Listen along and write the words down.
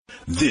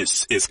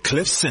This is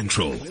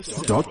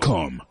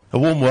CliffCentral.com. A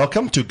warm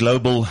welcome to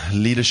Global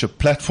Leadership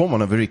Platform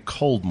on a very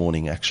cold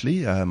morning,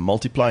 actually.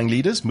 Multiplying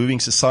leaders, moving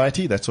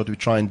society. That's what we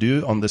try and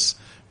do on this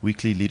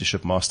weekly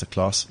Leadership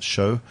Masterclass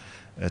show.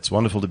 It's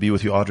wonderful to be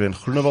with you, Adrian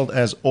Groenewald.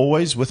 As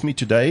always, with me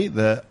today,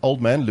 the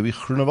old man, Louis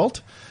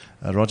Groenewald.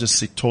 Roger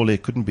Sitole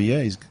couldn't be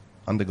here. He's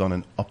undergone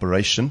an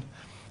operation.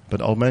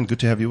 But old man, good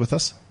to have you with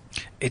us.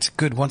 It's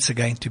good once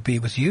again to be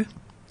with you.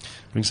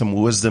 Bring some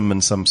wisdom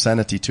and some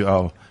sanity to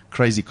our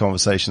crazy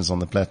conversations on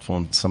the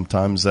platform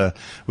sometimes.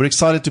 We're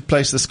excited to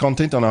place this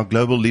content on our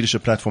Global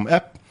Leadership Platform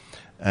app,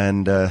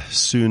 and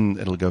soon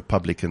it'll go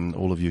public and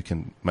all of you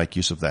can make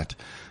use of that.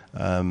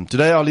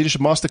 Today, our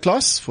Leadership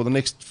Masterclass for the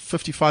next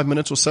 55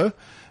 minutes or so.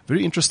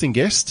 Very interesting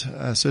guest,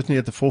 certainly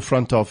at the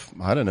forefront of,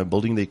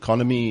 building the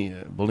economy,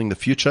 building the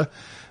future.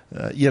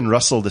 Ian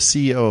Russell, the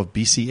CEO of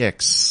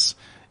BCX.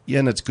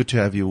 Ian, it's good to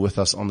have you with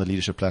us on the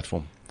Leadership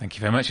Platform. Thank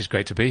you very much. It's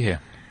great to be here.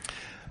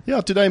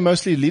 Yeah, today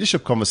mostly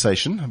leadership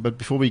conversation, but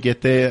before we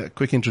get there, a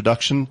quick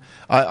introduction.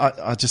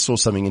 I just saw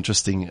something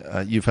interesting.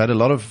 You've had a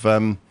lot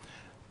of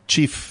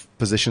chief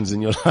positions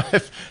in your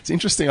life. It's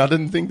interesting. I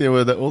didn't think there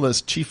were all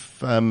those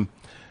chief. I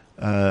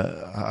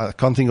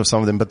can't think of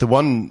some of them, but the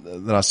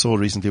one that I saw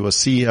recently was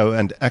CEO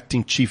and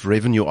acting chief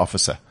revenue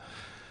officer.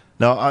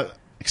 Now,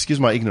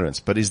 excuse my ignorance,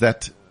 but is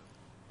that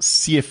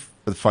CF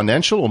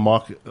financial or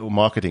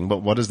marketing? But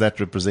what does that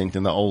represent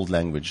in the old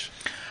language?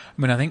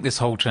 I mean, I think this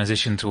whole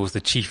transition towards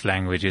the chief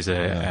language is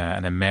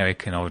an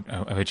American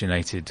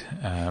originated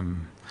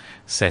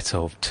set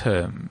of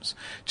terms.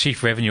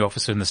 Chief Revenue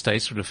Officer in the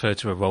States would refer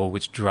to a role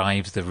which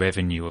drives the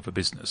revenue of a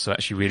business. So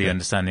actually really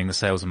understanding the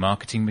sales and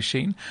marketing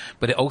machine.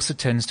 But it also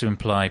tends to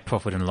imply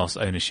profit and loss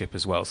ownership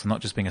as well. So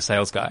not just being a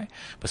sales guy,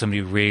 but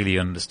somebody who really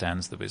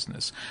understands the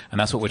business.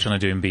 And that's what we're trying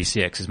to do in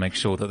BCX, is make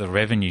sure that the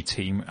revenue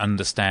team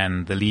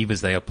understand the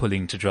levers they are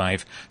pulling to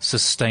drive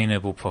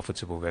sustainable,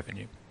 profitable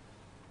revenue.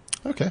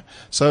 Okay.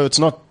 So it's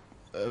not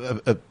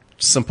a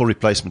simple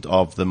replacement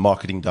of the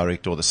marketing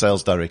director or the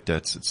sales director.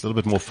 It's a little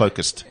bit more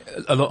focused.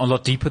 A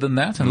lot deeper than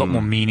that and a lot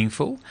more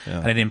meaningful. Yeah.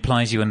 And it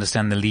implies you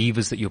understand the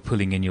levers that you're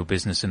pulling in your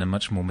business in a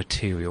much more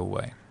material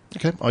way.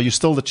 Okay. Are you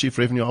still the Chief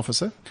Revenue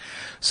Officer?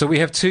 So we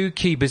have two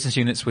key business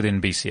units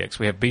within BCX.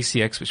 We have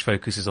BCX, which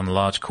focuses on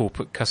large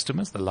corporate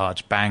customers, the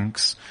large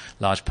banks,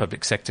 large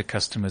public sector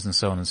customers, and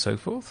so on and so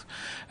forth.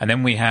 And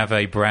then we have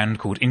a brand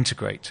called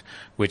Integrate,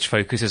 which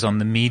focuses on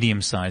the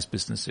medium-sized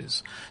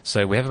businesses.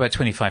 So we have about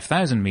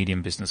 25,000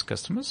 medium business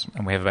customers,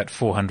 and we have about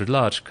 400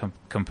 large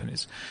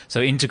companies.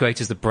 So Integrate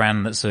is the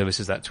brand that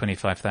services that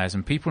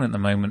 25,000 people. And at the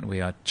moment,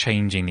 we are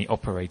changing the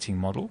operating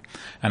model.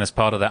 And as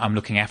part of that, I'm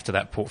looking after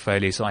that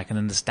portfolio so I can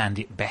understand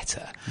it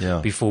better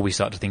before we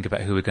start to think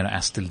about who we're going to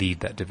ask to lead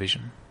that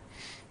division.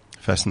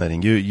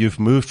 Fascinating. You've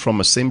moved from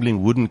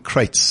assembling wooden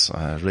crates,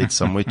 I read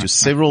somewhere, to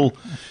several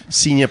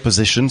senior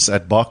positions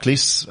at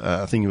Barclays.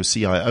 I think you were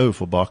CIO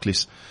for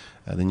Barclays.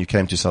 Then you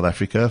came to South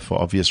Africa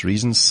for obvious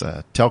reasons.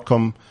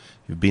 Telkom,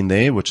 you've been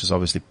there, which is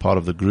obviously part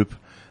of the group.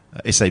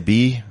 SAB,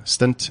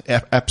 stint,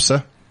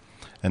 ABSA.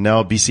 And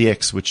now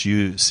BCX, which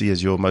you see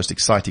as your most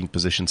exciting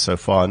position so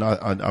far. And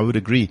I would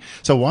agree.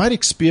 So wide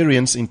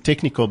experience in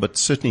technical, but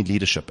certainly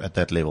leadership at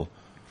that level.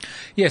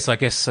 Yes, I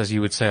guess, as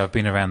you would say, I've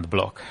been around the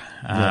block.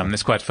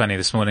 It's quite funny.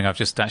 This morning I've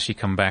just actually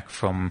come back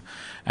from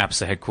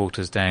ABSA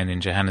headquarters down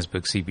in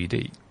Johannesburg,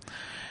 CBD.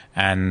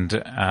 And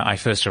I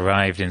first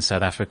arrived in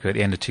South Africa at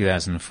the end of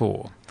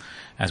 2004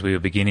 as we were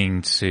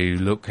beginning to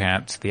look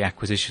at the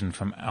acquisition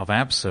of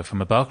ABSA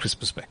from a Barclays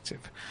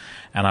perspective.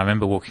 And I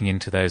remember walking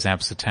into those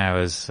ABSA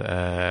towers,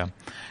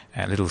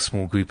 a little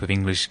small group of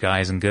English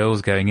guys and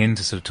girls going in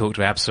to sort of talk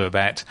to ABSA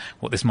about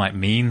what this might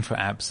mean for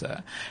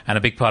ABSA. And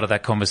a big part of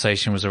that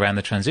conversation was around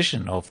the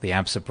transition of the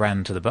ABSA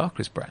brand to the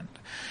Barclays brand.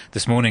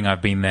 This morning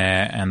I've been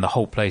there and the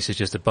whole place is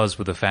just abuzz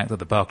with the fact that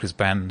the Barclays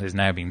brand is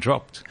now being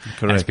dropped.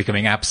 Correct. And it's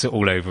becoming ABSA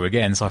all over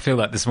again. So I feel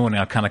like this morning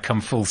I've kind of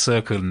come full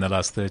circle in the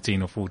last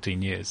 13 or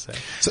 14 years. So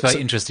it's a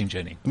very interesting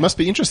journey. It must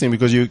be interesting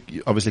because you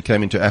obviously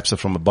came into ABSA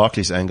from a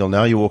Barclays angle.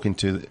 Now you walk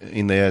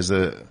in there as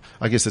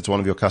I guess it's one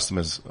of your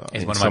customers.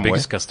 It's one of my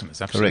biggest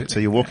customers, absolutely. Correct. So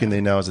you walk in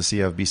there now as the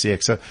CEO of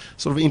BCX. So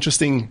sort of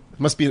interesting, it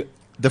must be a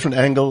different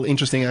angle,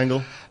 interesting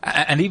angle.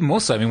 And even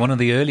more so, I mean, one of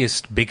the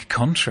earliest big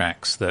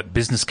contracts that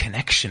Business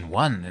Connection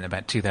won in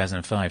about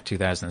 2005,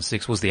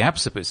 2006 was the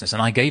ABSA business,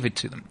 and I gave it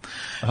to them.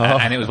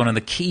 And it was one of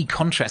the key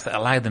contracts that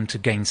allowed them to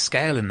gain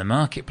scale in the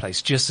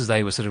marketplace, just as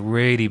they were sort of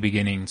really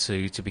beginning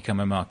to become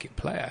a market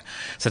player.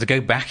 So to go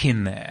back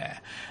in there,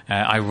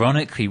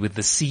 ironically with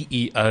the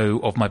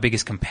CEO of my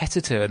biggest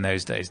competitor in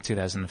those days,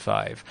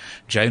 2005,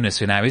 Jonas,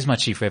 who now is my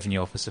Chief Revenue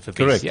Officer for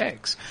BCX.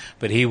 Correct.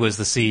 But he was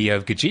the CEO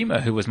of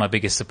Gajima, who was my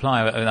biggest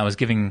supplier, and I was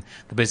giving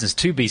the business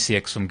to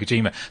BCX from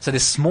Gajima. So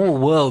this small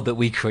world that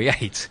we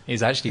create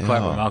is actually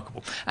quite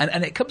remarkable.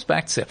 And it comes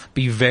back to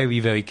be very,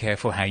 very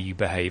careful how you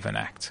behave and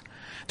act.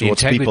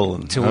 Towards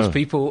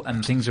people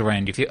and things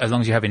around you. As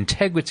long as you have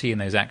integrity in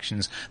those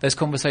actions, those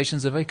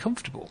conversations are very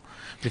comfortable.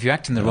 But if you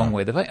act in the wrong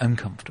way, they're very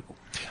uncomfortable.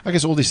 I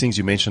guess all these things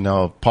you mentioned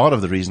now are part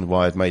of the reason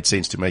why it made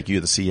sense to make you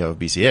the CEO of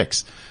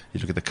BCX. You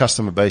look at the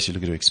customer base, you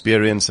look at your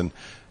experience, and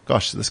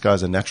gosh, this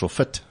guy's a natural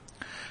fit?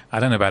 I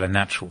don't know about a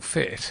natural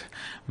fit,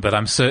 but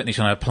I'm certainly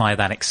trying to apply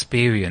that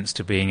experience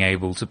to being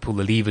able to pull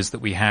the levers that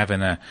we have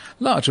in a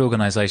large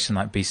organization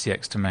like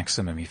BCX to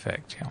maximum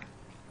effect. Yeah.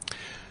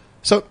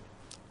 So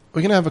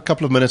we're going to have a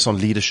couple of minutes on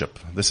leadership.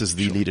 This is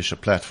the leadership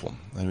platform,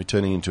 and we're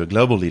turning into a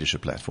global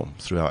leadership platform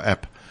through our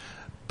app.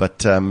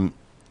 But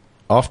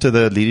after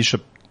the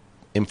leadership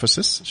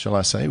emphasis, shall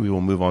I say, we will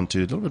move on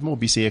to a little bit more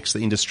BCX, the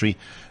industry,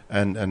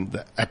 and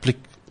the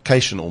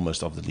application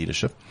almost of the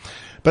leadership.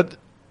 But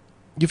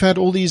you've had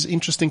all these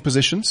interesting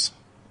positions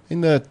in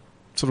the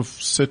sort of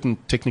certain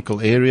technical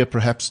area,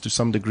 perhaps to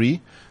some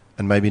degree,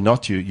 and maybe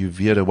not. You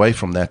veered away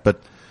from that.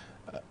 But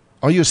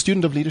are you a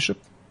student of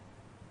leadership?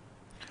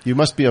 You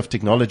must be of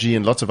technology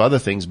and lots of other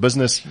things,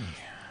 business.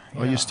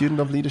 Are you a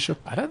student of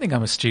leadership? I don't think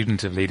I'm a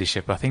student of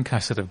leadership. I think I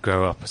sort of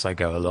grow up as I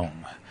go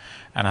along.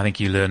 And I think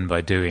you learn by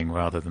doing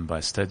rather than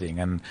by studying.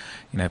 And,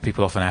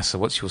 people often ask, so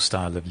what's your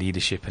style of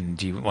leadership? And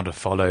do you want to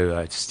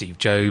follow Steve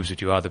Jobs? Would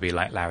you rather be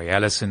like Larry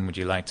Ellison? Would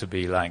you like to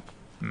be like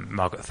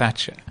Margaret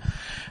Thatcher?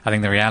 I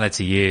think the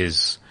reality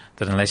is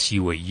that unless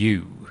you are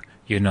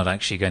you're not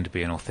actually going to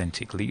be an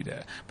authentic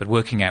leader. But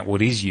working out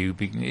what is you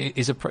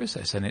is a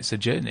process, and it's a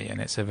journey,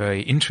 and it's a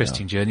very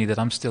interesting journey that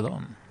I'm still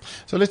on.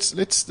 So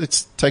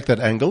let's take that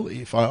angle.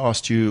 If I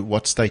asked you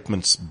what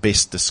statements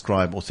best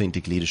describe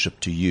authentic leadership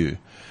to you,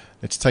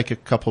 let's take a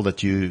couple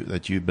that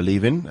you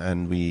believe in,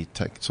 and we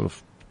sort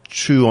of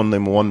chew on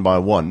them one by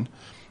one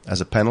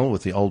as a panel,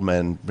 with the old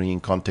man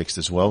bringing context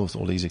as well with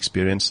all his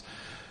experience.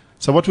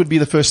 So what would be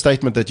the first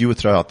statement that you would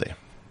throw out there?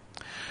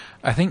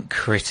 I think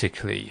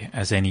critically,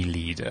 as any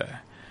leader,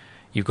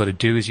 you've got to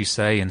do as you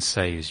say and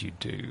say as you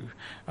do.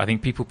 I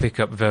think people pick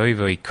up very,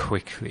 very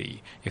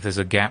quickly if there's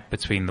a gap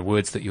between the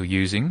words that you're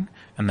using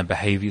and the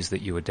behaviors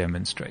that you are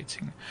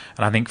demonstrating.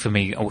 And I think for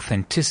me,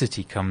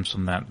 authenticity comes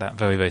from that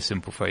very, very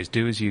simple phrase,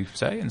 do as you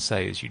say and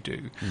say as you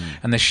do.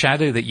 And the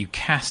shadow that you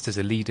cast as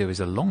a leader is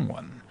a long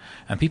one.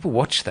 And people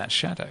watch that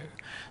shadow.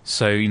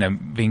 So,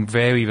 being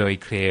very, very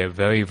clear,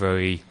 very,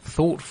 very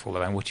thoughtful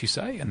about what you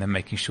say, and then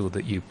making sure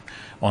that you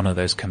honor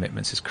those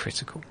commitments is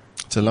critical.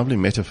 It's a lovely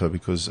metaphor,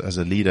 because as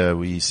a leader,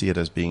 we see it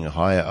as being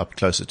higher up,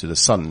 closer to the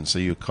sun. So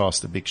you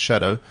cast a big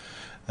shadow,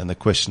 and the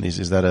question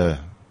is that a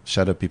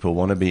shadow people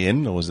want to be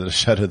in, or is it a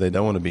shadow they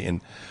don't want to be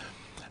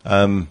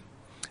in?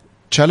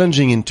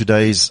 Challenging in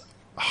today's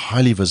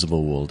highly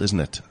visible world, isn't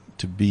it?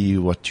 To be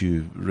what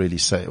you really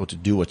say, or to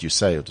do what you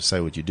say, or to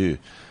say what you do.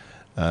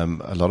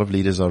 A lot of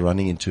leaders are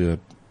running into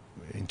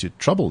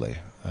trouble there,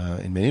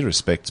 in many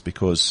respects,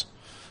 because,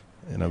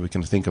 we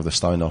can think of the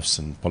Steinhoffs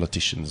and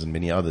politicians and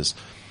many others.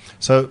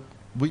 So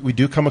we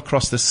do come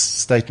across this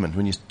statement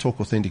when you talk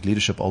authentic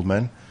leadership, old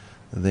man,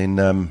 then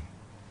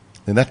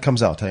that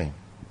comes out, hey,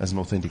 as an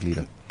authentic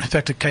leader. In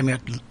fact, it came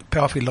out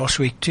powerfully last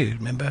week too,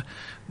 remember,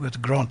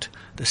 with Grant,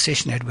 the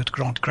session had with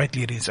Grant, great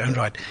leader in his own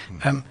right.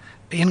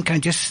 Ian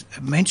can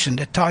just mention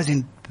that ties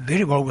in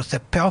very well with the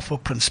powerful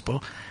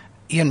principle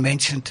Ian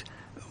mentioned,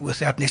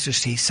 without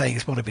necessarily saying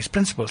it's one of his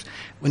principles,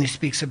 when he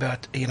speaks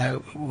about,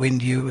 when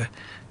you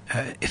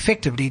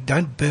effectively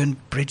don't burn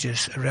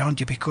bridges around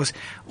you, because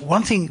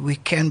one thing we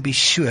can be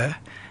sure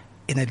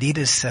in a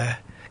leader's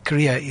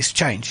career is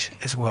change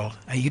as well.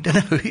 And you don't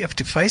know who you have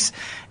to face,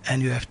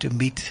 and you have to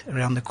meet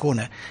around the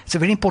corner. It's a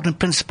very important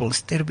principle.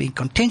 Instead of being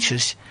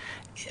contentious,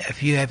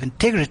 if you have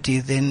integrity,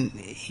 then,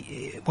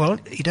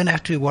 you don't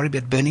have to worry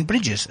about burning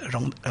bridges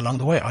along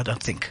the way, I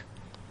don't think.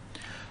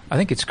 I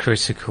think it's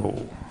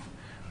critical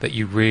that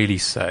you really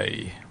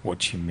say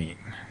what you mean,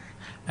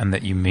 and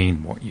that you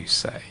mean what you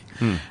say.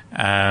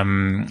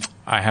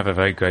 I have a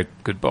very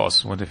good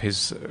boss. One of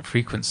his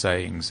frequent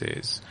sayings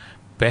is,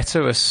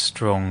 better a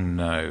strong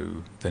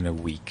no than a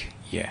weak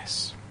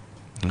yes.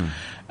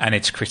 And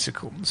it's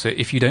critical. So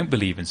if you don't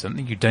believe in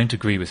something, you don't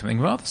agree with something,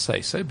 rather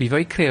say so. Be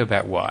very clear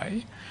about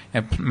why.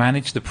 And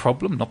manage the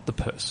problem, not the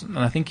person. And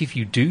I think if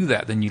you do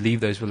that, then you leave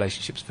those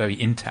relationships very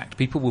intact.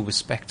 People will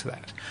respect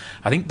that.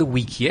 I think the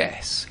weak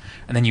yes,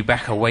 and then you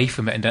back away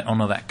from it and don't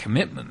honor that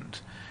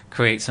commitment,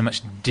 creates a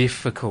much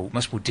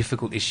more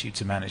difficult issue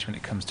to manage when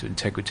it comes to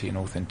integrity and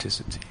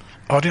authenticity.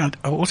 Adrian,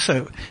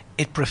 also,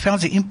 it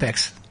profoundly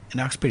impacts, in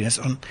our experience,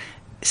 on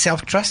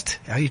self-trust,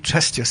 how you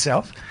trust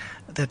yourself,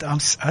 that I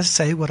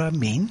say what I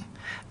mean.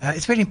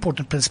 It's a very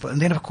important principle. And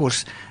then, of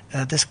course,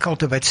 this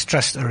cultivates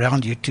trust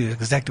around you too,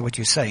 exactly what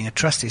you're saying. And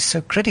trust is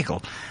so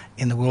critical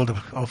in the world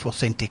of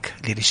authentic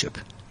leadership.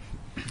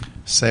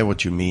 Say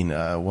what you mean.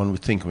 One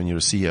would think when you're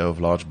a CEO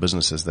of large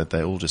businesses that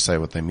they all just say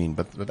what they mean.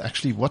 But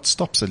actually, what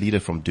stops a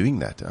leader from doing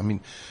that? I mean,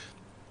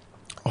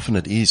 often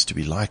it is to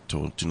be liked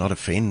or to not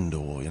offend,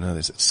 or,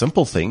 there's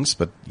simple things,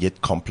 but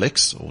yet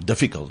complex, or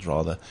difficult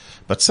rather,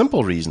 but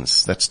simple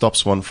reasons that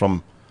stops one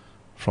from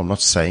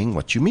not saying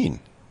what you mean.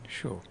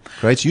 Sure.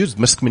 Creates huge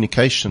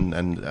miscommunication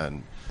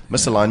and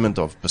misalignment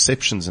of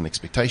perceptions and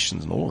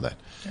expectations and all of that.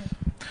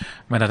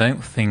 I mean, I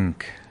don't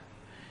think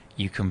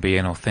you can be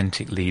an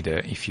authentic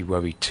leader if you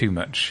worry too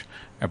much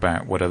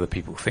about what other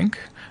people think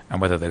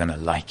and whether they're going to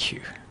like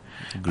you.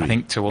 Agreed. I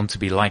think to want to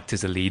be liked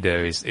as a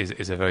leader is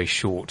a very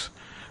short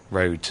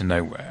road to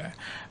nowhere.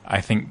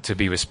 I think to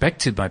be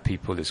respected by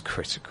people is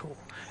critical.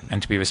 And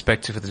to be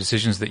respected for the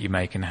decisions that you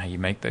make and how you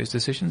make those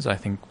decisions, I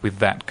think with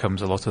that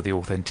comes a lot of the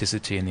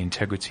authenticity and the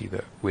integrity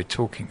that we're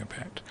talking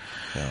about.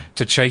 Yeah.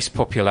 To chase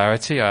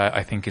popularity,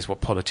 I think, is what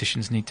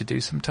politicians need to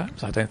do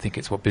sometimes. I don't think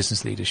it's what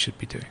business leaders should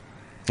be doing.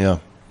 Yeah.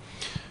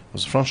 It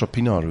was Francois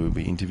Pienaar who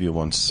we interviewed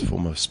once,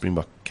 former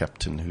Springbok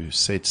captain, who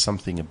said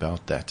something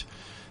about that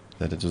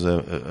it was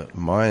a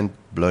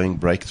mind-blowing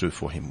breakthrough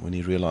for him when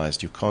he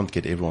realized you can't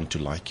get everyone to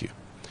like you.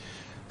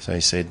 So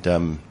he said,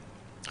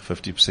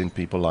 50%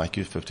 people like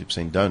you,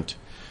 50% don't.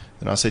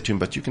 And I said to him,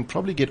 but you can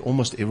probably get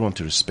almost everyone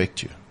to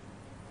respect you.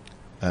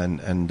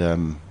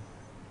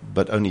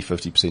 But only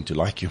 50% to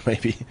like you,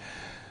 maybe.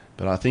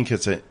 But I think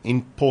it's an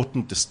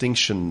important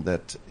distinction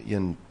that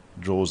Ian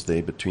draws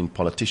there between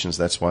politicians.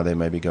 That's why they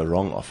maybe go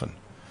wrong often,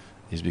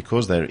 is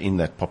because they're in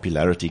that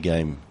popularity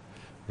game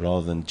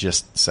rather than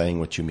just saying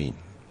what you mean.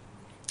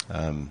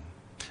 And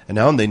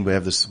now and then we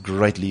have this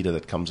great leader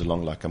that comes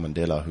along like a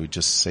Mandela who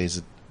just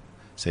says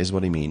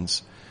what he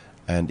means.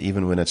 And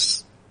even when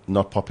it's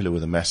not popular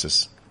with the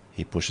masses,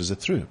 he pushes it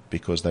through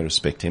because they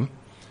respect him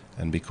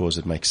and because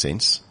it makes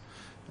sense.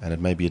 And it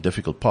may be a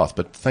difficult path.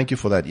 But thank you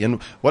for that, Ian.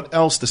 What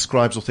else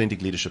describes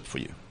authentic leadership for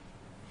you?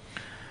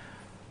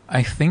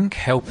 I think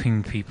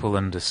helping people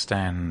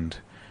understand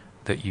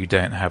that you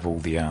don't have all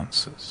the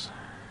answers.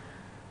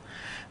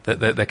 That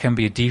there can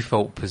be a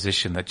default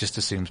position that just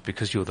assumes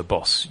because you're the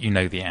boss, you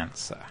know the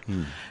answer.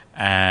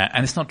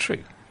 And it's not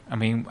true. I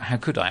mean, how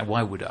could I?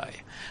 Why would I?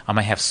 I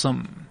may have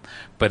some,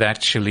 but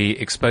actually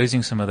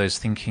exposing some of those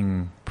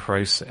thinking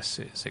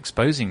processes,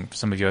 exposing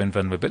some of your own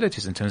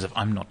vulnerabilities in terms of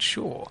I'm not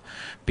sure,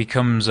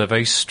 becomes a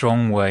very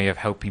strong way of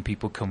helping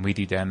people come with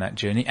you down that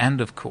journey and,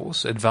 of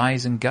course,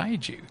 advise and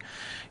guide you.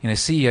 You know,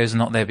 CEOs are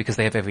not there because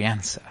they have every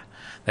answer.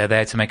 They're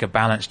there to make a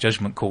balanced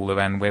judgment call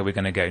around where we're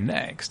going to go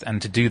next.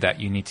 And to do that,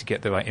 you need to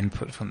get the right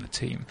input from the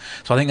team.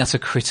 So I think that's a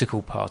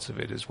critical part of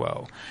it as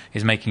well,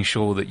 is making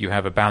sure that you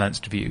have a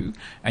balanced view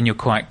and you're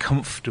quite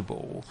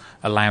comfortable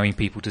allowing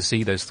people to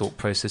see those thought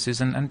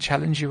processes and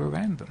challenge you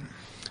around them.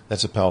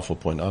 That's a powerful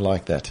point. I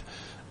like that.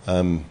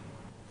 Would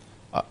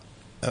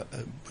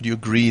you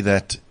agree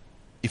that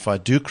if I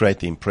do create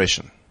the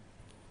impression,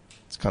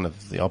 it's kind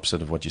of the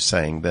opposite of what you're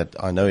saying, that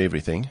I know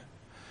everything,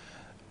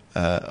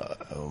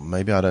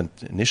 maybe I don't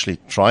initially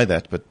try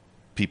that, but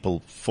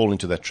people fall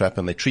into that trap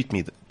and they treat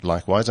me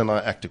likewise and I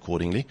act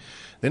accordingly.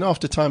 Then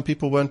after time,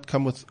 people won't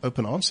come with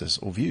open answers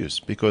or views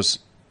because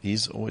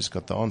he's always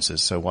got the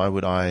answers. So why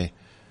would I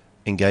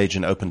engage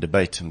in open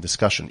debate and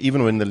discussion?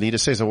 Even when the leader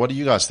says, oh, what do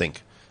you guys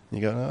think?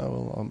 And you go, oh,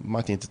 well, I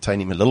might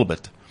entertain him a little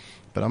bit,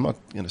 but I'm not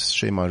going to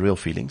share my real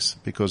feelings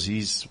because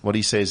what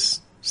he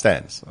says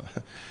stands.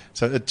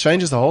 So it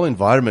changes the whole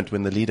environment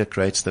when the leader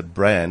creates the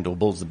brand or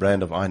builds the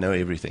brand of I know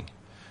everything.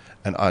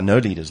 And I know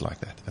leaders like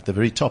that at the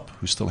very top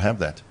who still have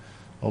that.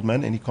 Old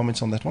man, any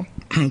comments on that one?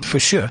 For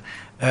sure.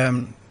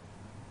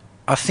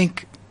 I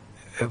think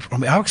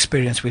from our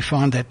experience, we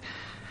find that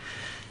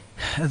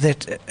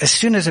as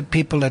soon as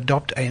people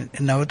adopt a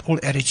know-it-all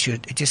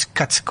attitude, it just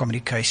cuts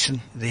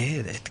communication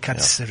there. It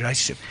cuts the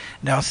relationship.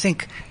 Now, I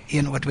think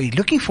what we're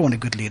looking for in a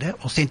good leader,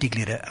 authentic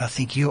leader, I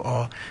think you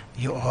are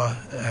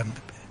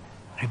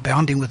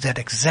rebounding with that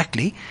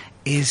exactly,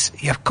 is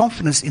you have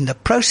confidence in the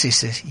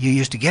processes you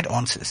use to get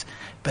answers.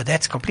 But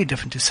that's completely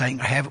different to saying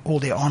I have all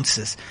the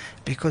answers,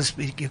 because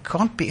you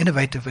can't be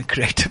innovative and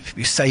creative if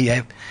you say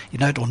you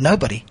know it all.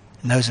 Nobody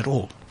knows it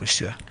all, for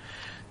sure.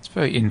 It's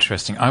very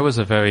interesting. I was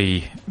a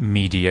very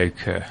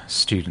mediocre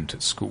student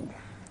at school,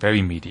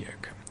 very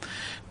mediocre,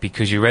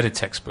 because you read a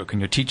textbook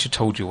and your teacher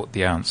told you what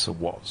the answer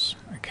was.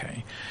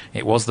 Okay,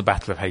 it was the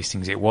Battle of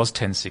Hastings. It was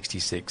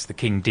 1066. The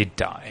king did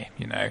die.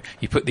 You know,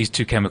 you put these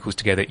two chemicals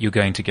together, you're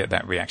going to get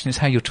that reaction. It's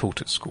how you're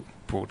taught at school,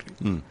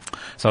 broadly.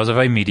 So I was a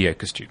very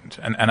mediocre student,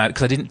 and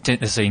because I didn't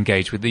necessarily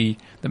engage with the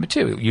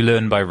material. You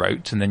learn by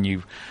rote, and then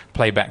you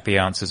play back the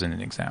answers in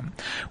an exam.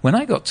 When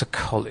I got to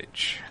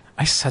college,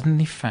 I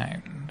suddenly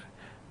found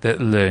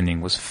that learning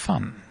was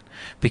fun,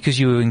 because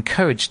you were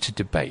encouraged to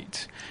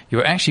debate. You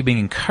were actually being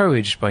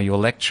encouraged by your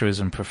lecturers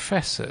and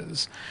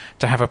professors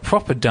to have a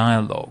proper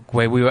dialogue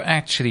where we were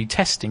actually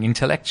testing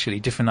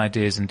intellectually different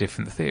ideas and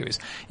different theories.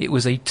 It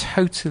was a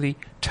totally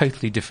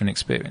different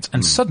experience.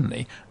 And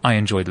suddenly I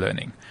enjoyed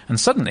learning. And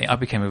suddenly I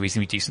became a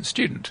reasonably decent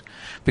student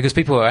because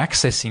people were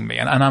accessing me.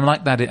 And I'm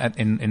like that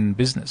in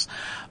business.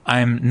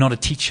 I'm not a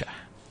teacher.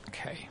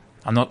 Okay.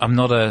 I'm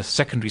not a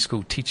secondary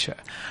school teacher.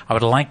 I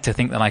would like to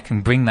think that I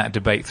can bring that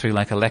debate through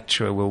like a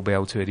lecturer will be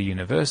able to at a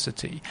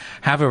university,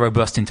 have a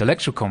robust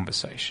intellectual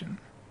conversation,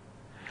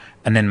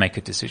 and then make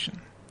a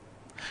decision.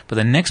 But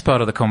the next part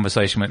of the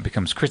conversation when it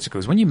becomes critical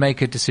is when you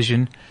make a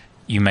decision,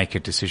 you make a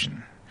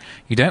decision.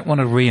 You don't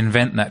want to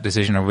reinvent that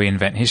decision or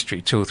reinvent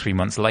history 2 or 3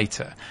 months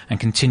later and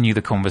continue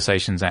the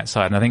conversations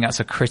outside. And I think that's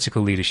a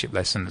critical leadership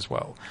lesson as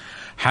well.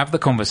 Have the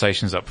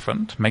conversations up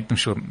front, make them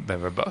sure they're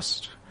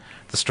robust.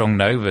 The strong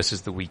no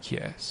versus the weak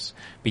yes.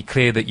 Be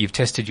clear that you've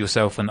tested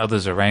yourself and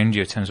others around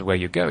you in terms of where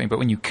you're going. But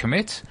when you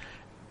commit,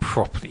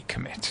 properly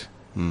commit.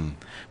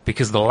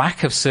 Because the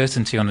lack of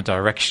certainty on a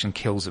direction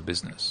kills a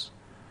business.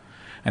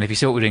 And if you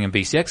see what we're doing in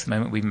BCX at the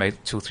moment, we've made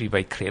 2 or 3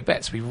 very clear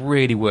bets. We've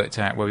really worked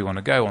out where we want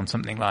to go on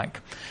something like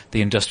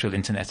the industrial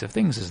Internet of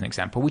Things, as an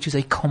example, which is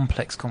a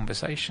complex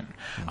conversation.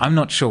 I'm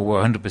not sure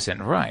we're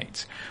 100%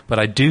 right, but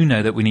I do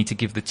know that we need to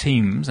give the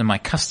teams and my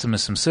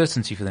customers some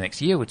certainty for the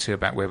next year or two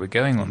about where we're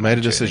going on. Made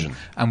a decision.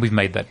 And we've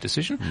made that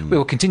decision. We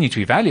will continue to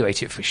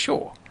evaluate it for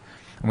sure.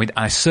 And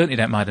I certainly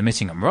don't mind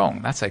admitting I'm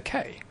wrong. That's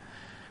okay.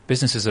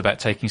 Business is about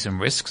taking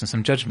some risks and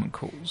some judgment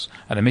calls.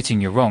 And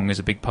admitting you're wrong is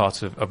a big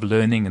part of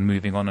learning and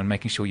moving on and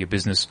making sure your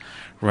business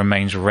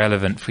remains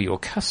relevant for your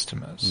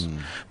customers.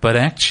 But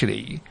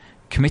actually,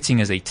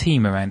 committing as a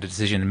team around a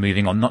decision and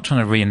moving on, not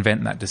trying to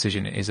reinvent that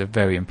decision, is a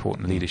very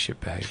important leadership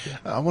behavior.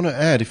 I want to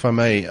add, if I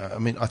may,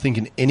 I think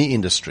in any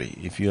industry,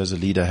 if you as a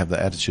leader have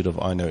the attitude of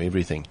I know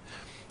everything,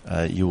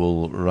 you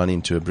will run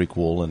into a brick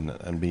wall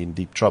and be in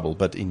deep trouble.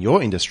 But in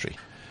your industry,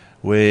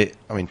 where,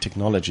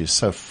 technology is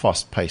so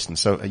fast-paced, and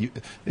so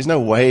there's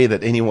no way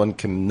that anyone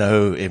can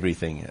know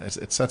everything.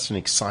 It's such an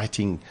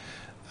exciting,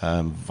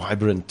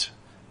 vibrant,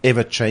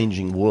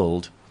 ever-changing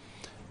world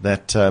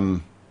that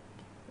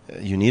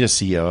you need a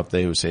CEO up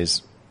there who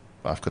says,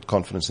 I've got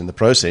confidence in the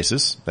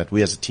processes, that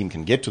we as a team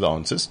can get to the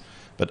answers,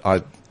 but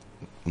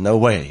no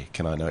way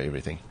can I know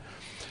everything.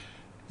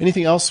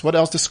 Anything else? What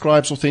else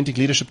describes authentic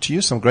leadership to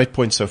you? Some great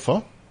points so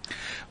far.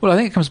 Well, I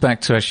think it comes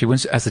back to actually,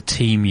 once as a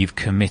team you've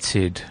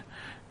committed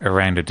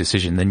around a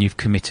decision, then you've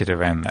committed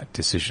around that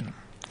decision.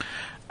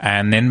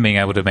 And then being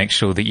able to make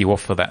sure that you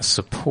offer that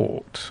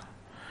support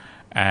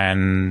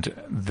and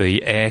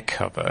the air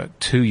cover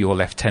to your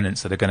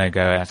lieutenants that are going to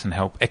go out and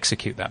help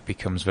execute that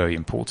becomes very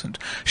important.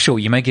 Sure,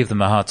 you may give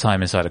them a hard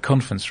time inside a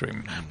conference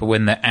room, but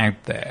when they're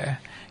out there,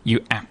 you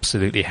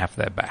absolutely have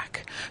their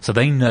back. So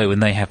they know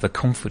and they have the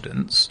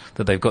confidence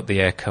that they've got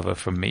the air cover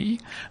from me.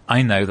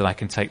 I know that I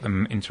can take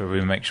them into a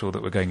room, make sure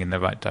that we're going in the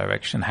right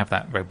direction, have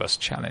that robust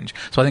challenge.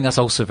 So I think that's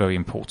also very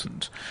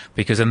important,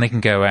 because then they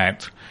can go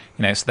out,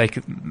 so they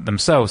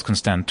themselves can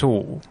stand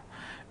tall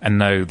and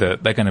know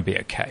that they're going to be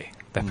okay.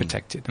 They're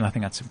protected. And I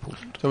think that's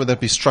important. So would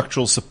that be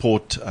structural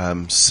support,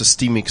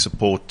 systemic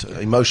support,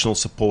 emotional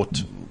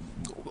support?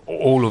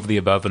 All of the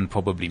above and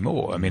probably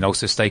more.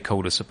 Also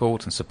stakeholder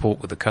support and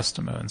support with the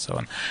customer and so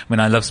on.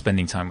 I love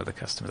spending time with the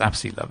customers.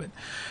 Absolutely love it.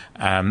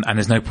 And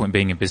there's no point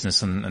being in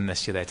business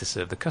unless you're there to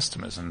serve the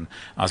customers. And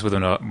I was with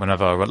one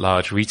of our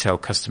large retail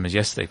customers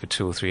yesterday for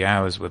 2 or 3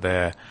 hours with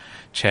their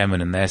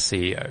chairman and their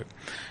CEO.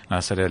 And I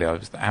said earlier, I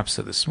was at the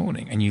ABSA this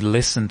morning, and you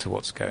listen to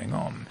what's going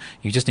on.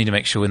 You just need to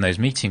make sure in those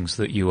meetings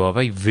that you are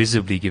very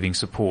visibly giving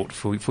support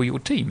for your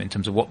team in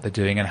terms of what they're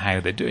doing and how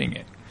they're doing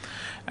it.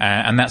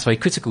 And that's very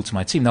critical to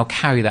my team. They'll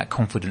carry that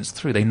confidence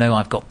through. They know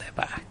I've got their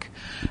back.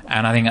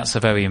 And I think that's a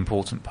very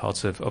important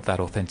part of that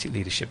authentic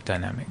leadership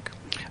dynamic.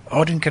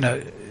 Arden, can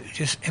I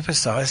just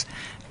emphasize,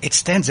 it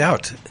stands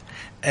out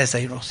as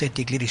an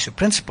authentic leadership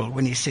principle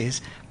when he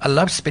says, I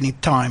love spending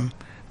time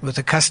with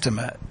the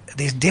customer.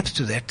 There's depth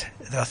to that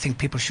I think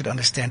people should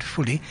understand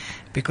fully,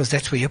 because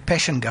that's where your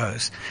passion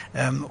goes.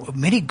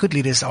 Many good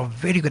leaders are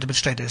very good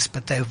administrators,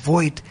 but they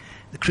avoid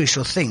the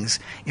crucial things.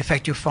 In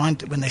fact, you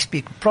find when they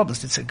speak of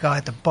problems, it's a guy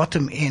at the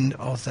bottom end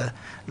of the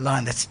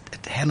line that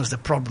handles the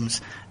problems.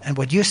 And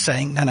what you're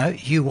saying, no,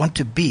 you want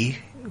to be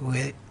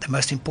where the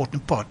most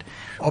important part,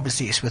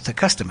 obviously, is with the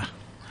customer.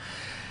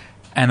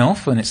 And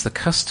often it's the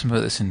customer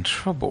that's in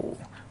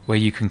trouble where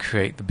you can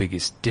create the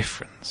biggest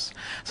difference.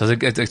 So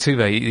there's 2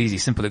 very easy,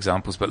 simple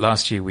examples. But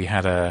last year we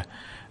had a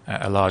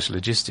large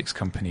logistics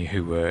company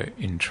who were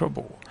in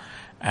trouble.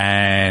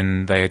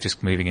 And they are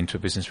just moving into a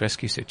business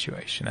rescue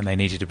situation, and they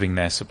needed to bring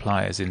their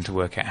suppliers in to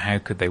work out how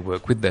could they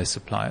work with their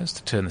suppliers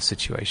to turn the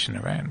situation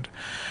around.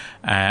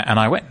 And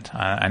I went,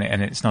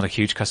 and it's not a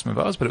huge customer of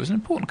ours, but it was an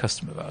important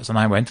customer of ours. And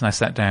I went and I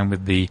sat down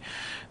with the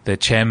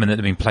chairman that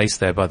had been placed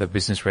there by the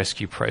business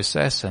rescue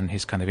process and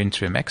his kind of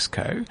interim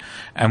exco,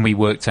 and we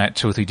worked out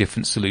 2 or 3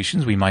 different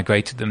solutions. We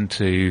migrated them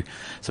to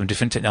some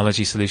different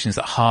technology solutions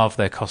that halved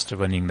their cost of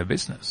running the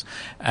business.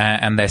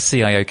 And their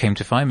CIO came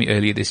to find me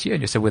earlier this year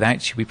and just said,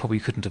 without you, we probably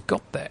couldn't have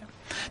got there.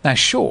 Now,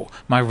 sure,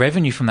 my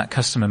revenue from that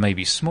customer may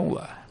be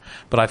smaller,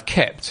 but I've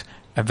kept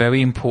a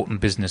very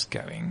important business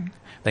going.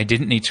 They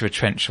didn't need to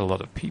retrench a lot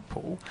of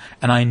people.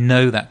 And I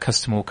know that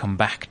customer will come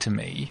back to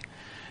me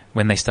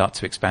when they start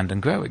to expand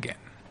and grow again.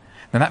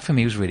 Now, that for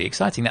me was really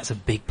exciting. That's a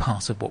big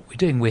part of what we're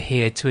doing. We're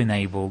here to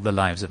enable the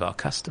lives of our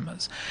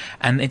customers.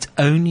 And it's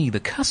only the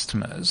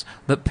customers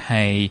that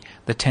pay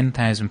the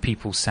 10,000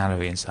 people's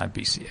salary inside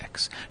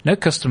BCX. No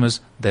customers,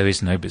 there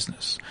is no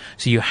business.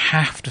 So you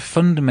have to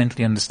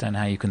fundamentally understand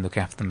how you can look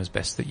after them as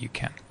best that you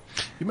can.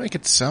 You make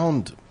it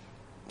sound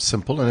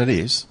simple, and it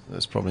is.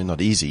 It's probably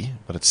not easy,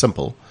 but it's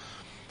simple.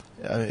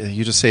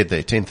 You just said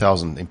there,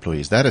 10,000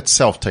 employees. That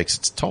itself takes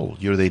its toll.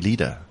 You're their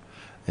leader,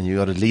 and you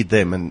got to lead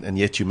them, and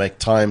yet you make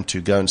time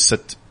to go and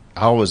sit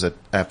hours at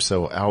ABSA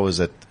or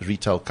hours at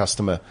retail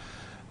customer.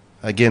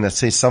 Again, that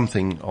says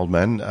something, old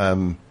man.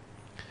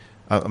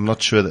 I'm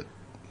not sure that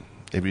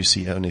every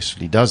CEO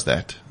necessarily does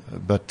that,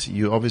 but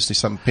you obviously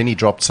some penny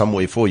dropped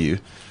somewhere for you,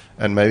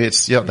 And maybe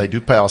they do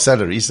pay our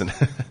salaries,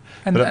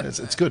 but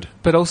it's good.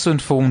 But also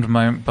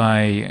informed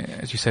by,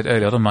 as you said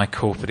earlier, a lot of my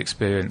corporate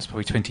experience,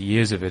 probably 20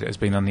 years of it, has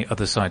been on the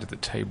other side of the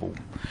table,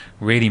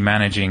 really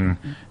managing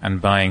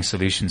and buying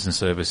solutions and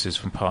services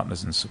from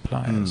partners and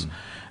suppliers.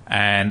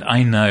 And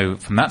I know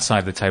from that side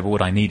of the table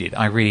what I needed.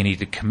 I really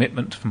needed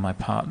commitment from my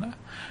partner.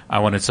 I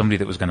wanted somebody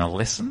that was going to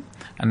listen,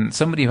 and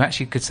somebody who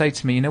actually could say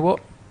to me, you know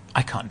what,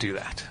 I can't do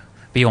that.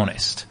 Be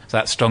honest. So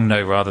that's strong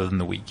no rather than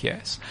the weak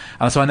yes.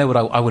 And so I know what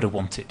I would have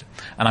wanted.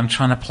 And I'm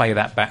trying to play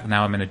that back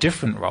now. I'm in a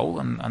different role,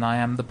 and I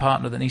am the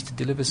partner that needs to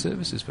deliver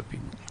services for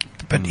people.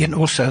 But Ian,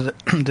 also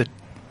the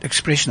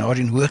expression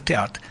Arjen worked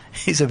out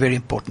is a very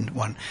important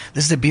one.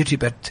 This is the beauty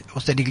about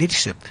authentic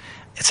leadership.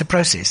 It's a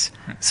process.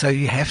 So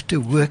you have to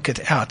work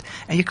it out.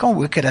 And you can't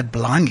work it out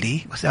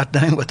blindly without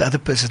knowing what the other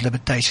person's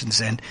limitations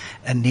and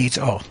needs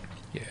are.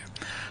 Yeah.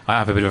 I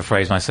have a bit of a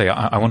phrase when I say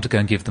I want to go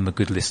and give them a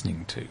good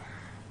listening to.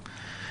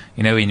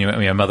 You know, when you're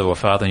a mother or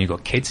father and you've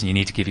got kids and you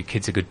need to give your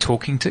kids a good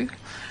talking to,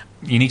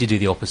 you need to do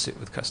the opposite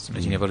with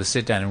customers. You've got to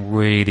sit down and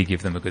really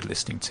give them a good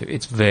listening to.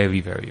 It's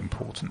very, very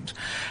important.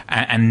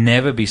 And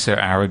never be so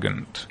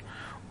arrogant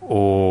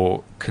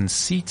or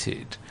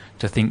conceited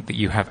to think that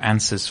you have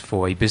answers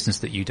for a business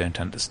that you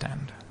don't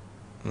understand.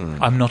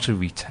 I'm not a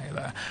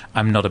retailer.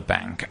 I'm not a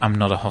bank. I'm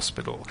not a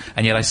hospital.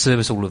 And yet I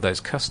service all of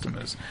those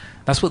customers.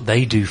 That's what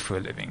they do for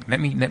a living. Let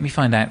me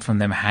find out from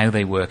them how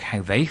they work,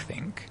 how they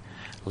think,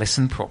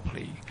 listen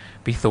properly,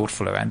 be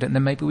thoughtful around it, and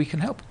then maybe we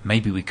can help.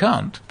 Maybe we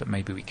can't, but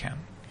maybe we can.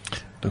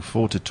 Look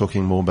forward to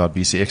talking more about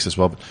BCX as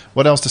well. But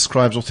what else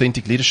describes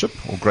authentic leadership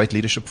or great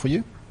leadership for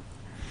you?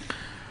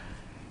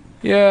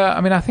 Yeah,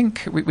 I mean, I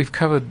think we've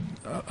covered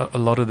a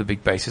lot of the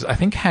big bases. I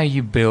think how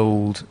you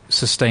build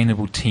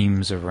sustainable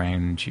teams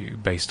around you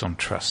based on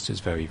trust is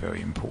very,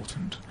 very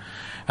important.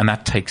 And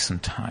that takes some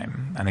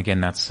time. And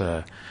again, that's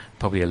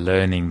probably a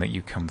learning that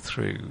you come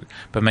through.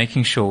 But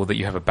making sure that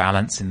you have a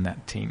balance in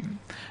that team,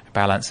 a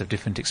balance of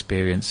different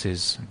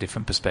experiences,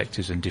 different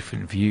perspectives and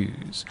different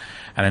views,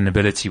 and an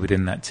ability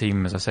within that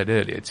team, as I said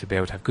earlier, to be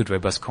able to have good,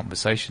 robust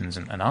conversations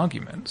and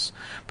arguments.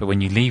 But when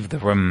you leave the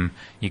room,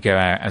 you go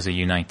out as a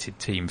united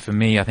team. For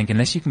me, I think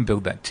unless you can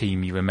build that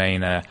team, you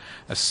remain a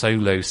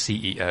solo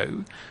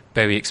CEO,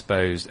 very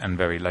exposed and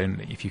very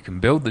lonely. If you can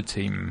build the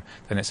team,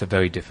 then it's a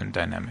very different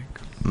dynamic.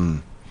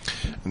 And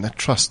that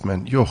trust,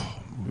 man,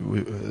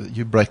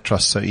 you break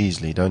trust so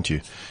easily, don't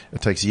you?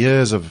 It takes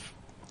years of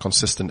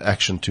consistent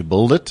action to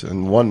build it,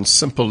 and one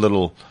simple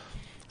little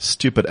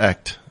stupid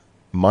act,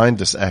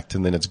 mindless act,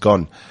 and then it's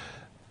gone.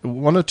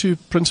 One or two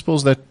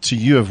principles that to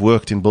you have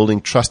worked in building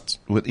trust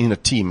within a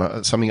team.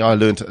 Something I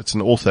learned, it's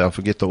an author, I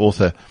forget the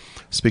author,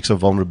 speaks of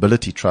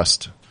vulnerability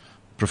trust,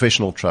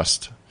 professional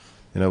trust.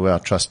 You know, where I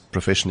trust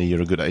professionally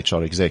you're a good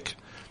HR exec,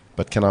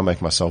 but can I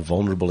make myself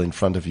vulnerable in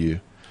front of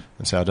you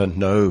and say, I don't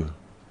know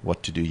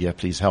what to do here,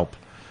 please help,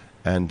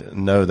 and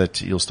know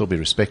that you'll still be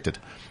respected.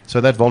 So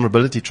that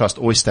vulnerability trust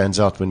always stands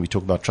out when we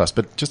talk about trust.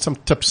 But just some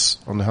tips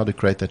on how to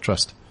create that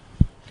trust.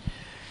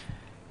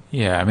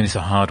 Yeah, I mean, it's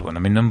a hard one. I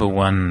mean, number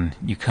one,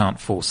 you can't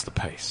force the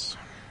pace.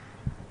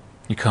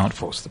 You can't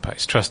force the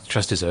pace.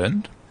 Trust is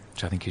earned,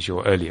 which I think is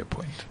your earlier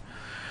point.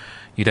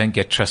 You don't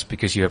get trust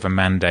because you have a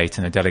mandate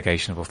and a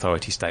delegation of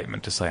authority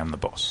statement to say I'm the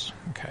boss.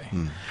 Okay.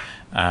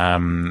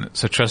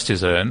 So trust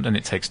is earned, and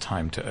it takes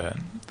time to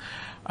earn.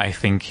 I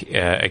think,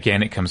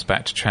 again, it comes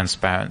back to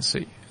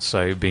transparency.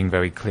 So being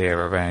very clear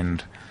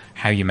around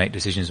how you make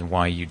decisions and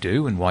why you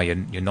do, and why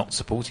you're not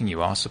supporting,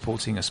 you are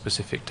supporting a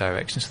specific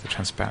direction. So the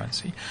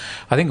transparency.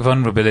 I think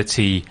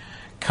vulnerability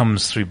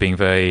comes through being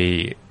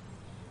very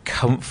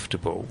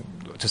comfortable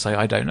to say,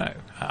 I don't know.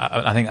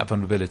 I think that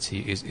vulnerability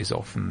is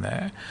often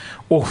there.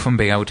 Or from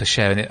being able to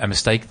share a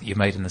mistake that you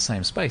made in the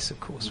same space, of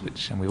course,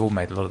 and we've all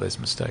made a lot of those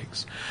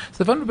mistakes. So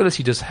the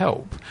vulnerability does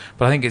help,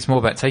 but I think it's more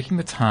about taking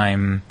the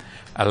time,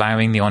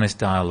 allowing the honest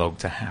dialogue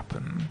to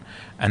happen,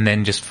 and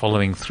then just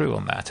following through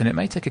on that. And it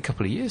may take a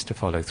couple of years to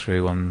follow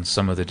through on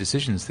some of the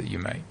decisions that you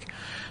make.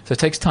 So it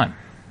takes time.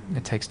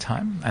 It takes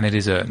time, and it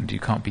is earned. You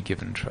can't be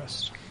given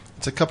trust.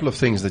 It's a couple of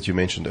things that you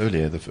mentioned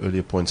earlier, the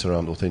earlier points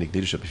around authentic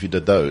leadership. If you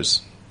did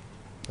those,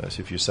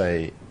 so if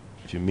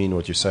you mean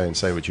what you say and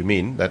say what you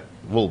mean, that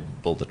will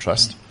build the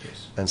trust.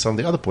 Yes. And some of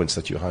the other points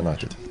that you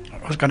highlighted.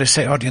 I was going to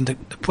say, Arjen, the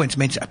points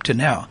mentioned up to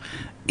now,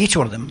 each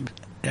one of them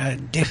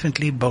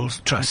definitely builds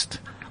trust,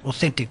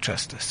 authentic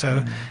trust.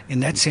 So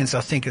in that sense,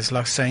 I think it's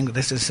like saying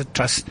this is a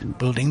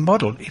trust-building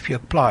model if you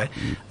apply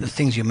the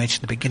things you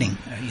mentioned at the beginning,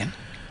 Ian.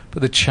 But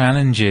the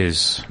challenge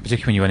is,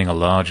 particularly when you're running a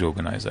large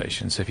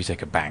organization, so if you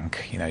take a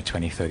bank,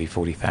 20, 30,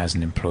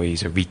 40,000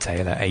 employees, a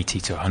retailer,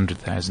 80 to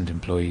 100,000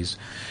 employees,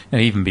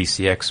 even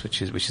BCX,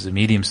 which is a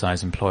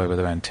medium-sized employer with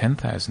around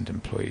 10,000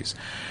 employees,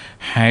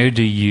 how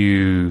do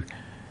you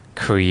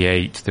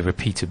create the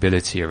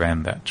repeatability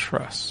around that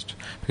trust?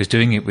 Because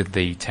doing it with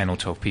the 10 or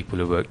 12 people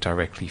who work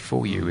directly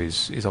for you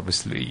is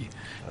obviously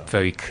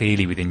very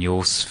clearly within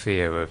your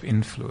sphere of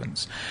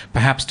influence.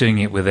 Perhaps doing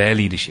it with their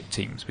leadership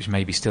teams, which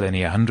may be still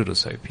only 100 or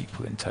so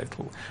people in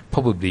total,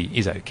 probably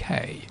is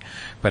okay.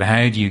 But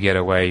how do you get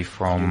away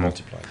from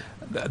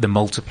the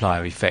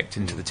multiplier effect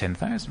into the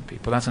 10,000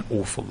 people. That's an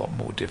awful lot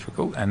more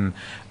difficult, and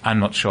I'm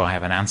not sure I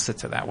have an answer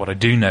to that. What I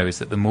do know is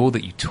that the more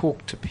that you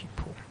talk to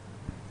people,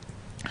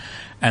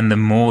 and the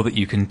more that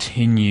you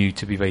continue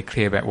to be very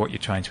clear about what you're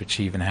trying to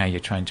achieve and how you're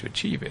trying to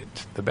achieve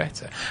it, the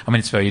better. I mean,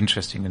 it's very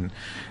interesting. And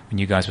when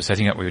you guys were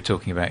setting up, we were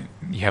talking about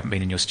you haven't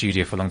been in your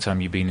studio for a long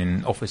time. You've been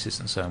in offices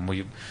and so on.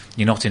 Well,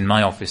 you're not in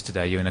my office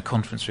today. You're in a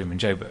conference room in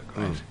Joburg,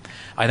 right?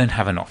 I don't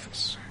have an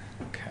office.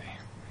 Okay.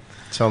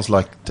 Sounds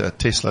like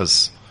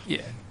Tesla's.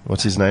 Yeah.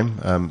 What's his name?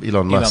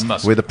 Elon Musk.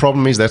 Musk. Where the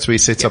problem is, that's where he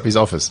sets up his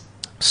office.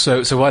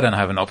 So why don't I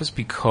have an office?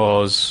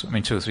 Because, I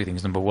mean, two or three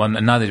things. Number one,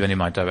 and neither do any of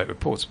my direct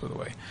reports, by the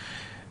way.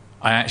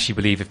 I actually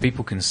believe if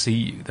people can see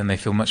you, then they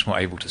feel much more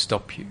able to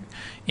stop you.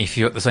 If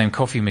you're at the same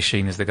coffee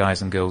machine as the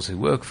guys and girls who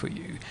work for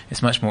you,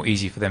 it's much more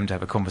easy for them to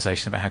have a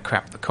conversation about how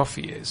crap the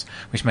coffee is,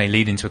 which may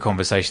lead into a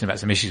conversation about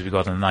some issues we've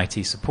got on an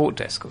IT support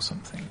desk or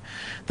something,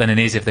 than it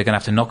is if they're going to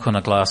have to knock on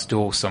a glass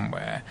door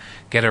somewhere,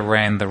 get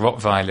around the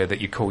Rottweiler that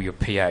you call your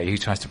PA, who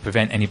tries to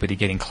prevent anybody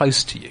getting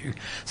close to you,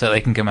 so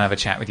they can come and have a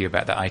chat with you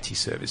about the IT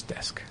service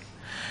desk.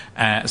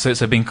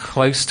 So being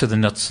close to the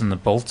nuts and the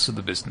bolts of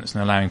the business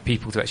and allowing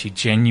people to actually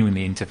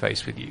genuinely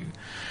interface with you,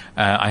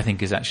 I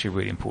think is actually a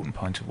really important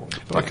point of what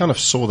But I kind of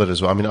saw that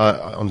as well. I mean,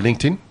 on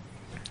LinkedIn,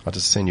 I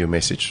just send you a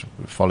message,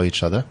 we follow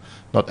each other,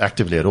 not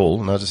actively at all,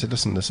 and I just said,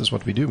 listen, this is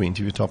what we do, we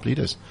interview top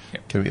leaders.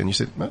 Yep. And you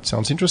said, that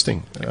sounds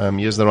interesting.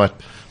 Here's the right.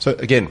 So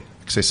again,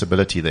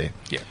 accessibility there.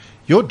 Yeah.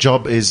 Your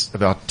job is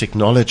about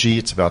technology,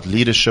 it's about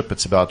leadership,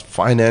 it's about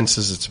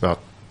finances, it's about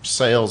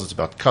sales, it's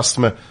about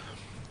customer.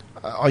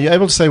 Are you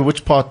able to say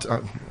which part,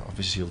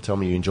 obviously you'll tell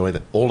me you enjoy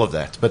all of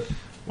that, but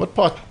what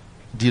part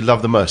do you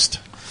love the most?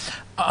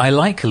 I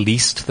like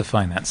least the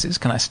finances.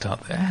 Can I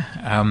start there?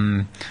 I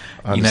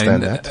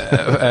understand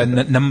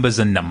that. Numbers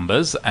are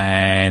numbers,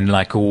 and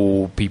like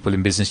all people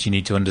in business, you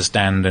need to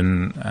understand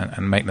and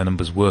make the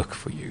numbers work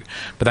for you.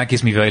 But that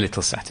gives me very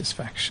little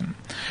satisfaction.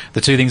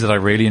 The two things that I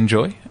really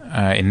enjoy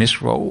in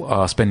this role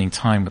are spending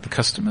time with the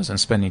customers and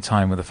spending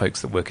time with the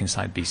folks that work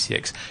inside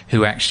BCX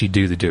who actually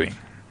do the doing.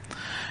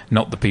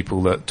 Not the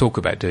people that talk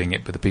about doing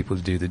it, but the people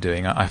who do the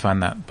doing. I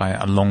find that by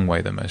a long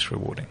way the most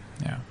rewarding.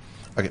 Yeah.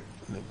 Okay,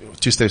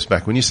 2 steps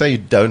back. When you say you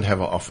don't have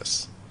an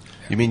office,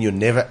 you mean you're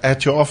never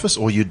at your office,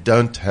 or you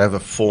don't have a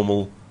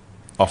formal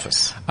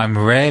office? I'm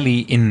rarely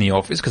in the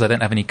office because I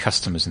don't have any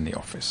customers in the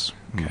office.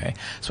 Okay.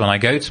 So when I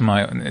go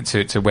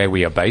to where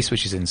we are based,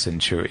 which is in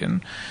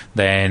Centurion,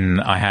 then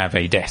I have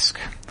a desk.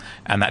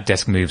 And that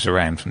desk moves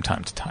around from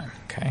time to time,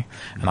 okay?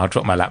 And I'll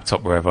drop my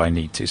laptop wherever I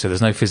need to. So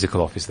there's no physical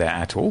office there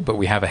at all, but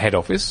we have a head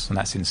office, and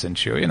that's in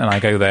Centurion. And I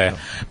go there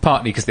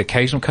partly because the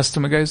occasional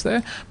customer goes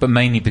there, but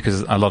mainly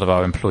because a lot of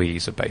our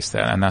employees are based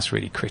there, and that's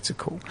really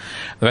critical.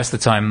 The rest of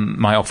the time,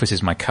 my office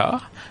is my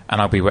car, and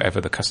I'll be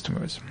wherever the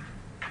customer is.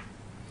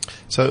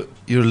 So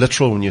you're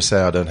literal when you say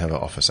I don't have an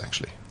office,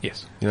 actually?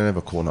 Yes. You don't have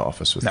a corner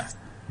office with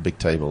big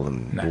table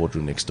and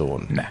boardroom next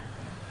door? No.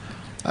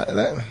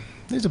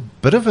 There's a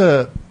bit of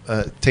a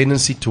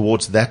tendency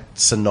towards that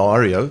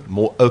scenario,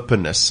 more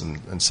openness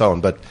and so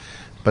on. But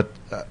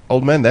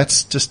old man,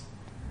 that's just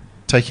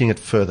taking it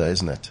further,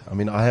 isn't it? I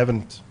mean,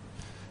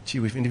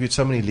 we've interviewed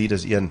so many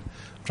leaders, Ian.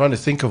 I'm trying to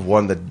think of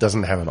one that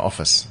doesn't have an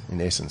office, in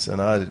essence. And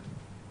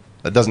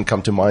that doesn't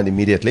come to mind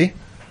immediately.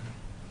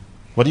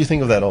 What do you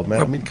think of that, old man?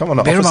 Well, I mean, come on,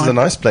 an office is a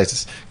nice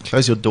place.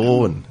 Close your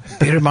door and...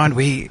 Bear in mind,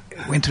 we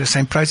went through the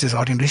same process.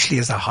 Art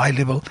initially as a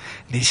high-level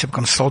leadership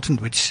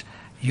consultant, which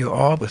you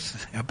are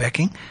with our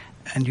backing,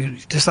 and you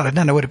decided,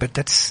 no, wait a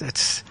bit,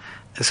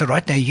 so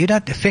right now you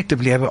don't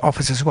effectively have an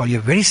office as well.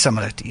 You're very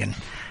similar to Ian,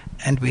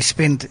 and we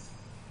spend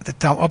the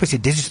time, obviously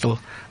digital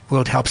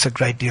world helps a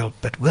great deal,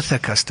 but with the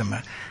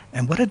customer,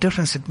 and what a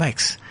difference it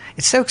makes.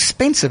 It's so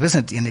expensive,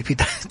 isn't it, Ian, if you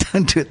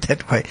don't do it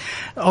that way.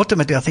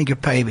 Ultimately, I think you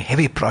pay a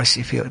heavy price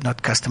if you're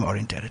not customer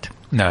oriented.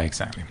 No,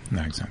 exactly.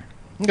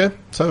 Okay,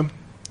 so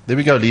there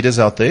we go, leaders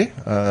out there.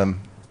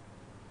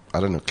 I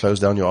don't know, close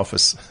down your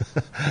office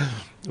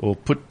or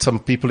put some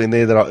people in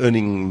there that are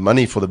earning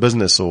money for the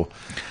business, or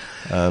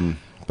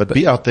but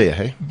be out there,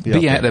 hey?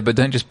 Be out there, but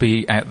don't just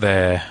be out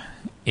there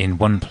in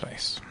one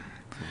place,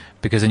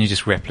 because then you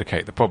just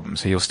replicate the problem.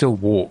 So you'll still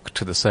walk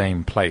to the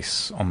same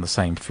place on the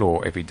same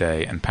floor every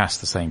day and pass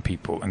the same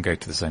people and go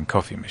to the same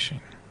coffee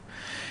machine.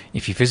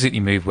 If you physically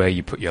move where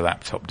you put your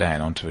laptop down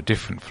onto a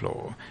different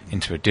floor,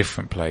 into a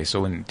different place,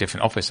 or in a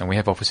different office, and we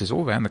have offices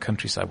all around the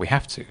countryside, we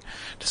have to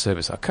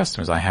service our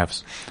customers. I have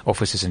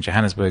offices in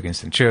Johannesburg, in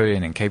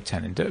Centurion, in Cape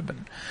Town, in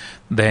Durban.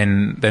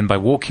 Then by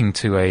walking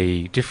to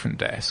a different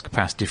desk,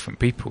 past different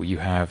people, you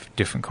have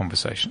different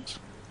conversations.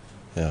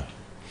 Yeah.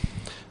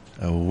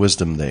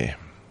 Wisdom there.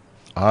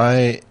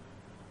 I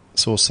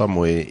saw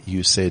somewhere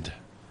you said,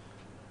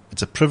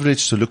 it's a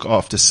privilege to look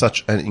after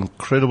such an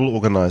incredible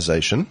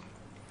organization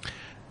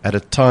at a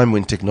time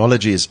when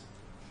technology is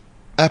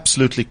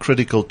absolutely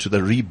critical to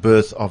the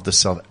rebirth of the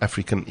South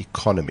African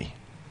economy.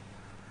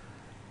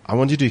 I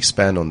want you to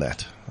expand on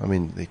that. I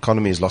mean, the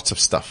economy is lots of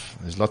stuff.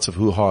 There's lots of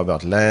hoo-ha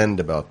about land,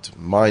 about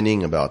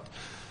mining, about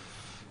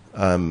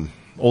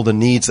all the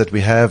needs that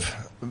we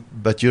have.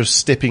 But you're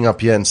stepping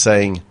up here and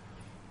saying,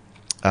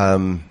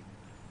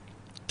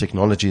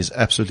 technology is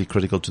absolutely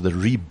critical to the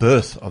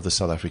rebirth of the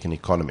South African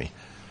economy.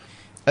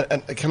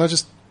 And can I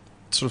just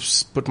sort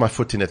of put my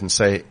foot in it and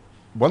say,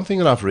 one thing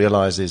that I've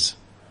realized is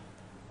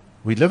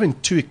we live in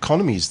two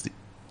economies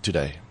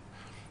today.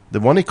 The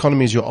one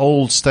economy is your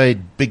old,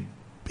 staid, big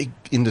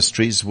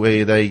industries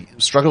where they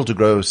struggle to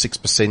grow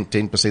 6%,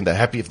 10%. They're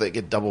happy if they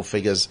get double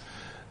figures.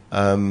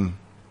 And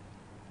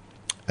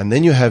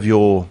then you have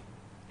your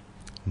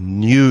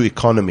new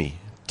economy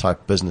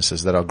type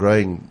businesses that are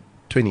growing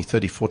 20,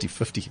 30, 40,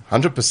 50,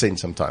 100%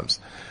 sometimes,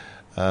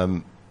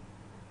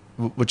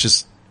 which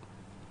is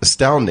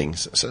astounding.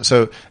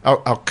 So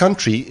our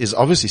country is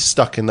obviously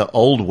stuck in the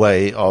old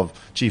way of,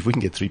 gee, if we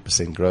can get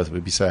 3% growth,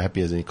 we'd be so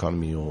happy as an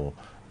economy, or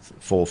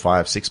 4,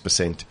 5,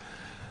 6%.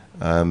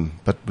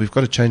 But we've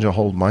got to change our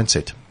whole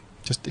mindset.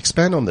 Just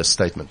expand on this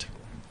statement.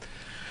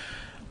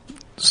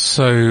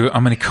 So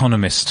I'm an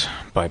economist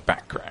by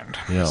background.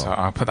 Yeah. So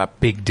I'll put that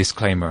big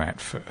disclaimer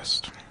out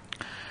first.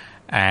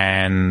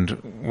 And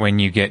when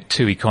you get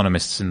two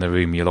economists in the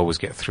room, you'll always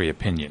get three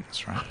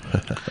opinions, right?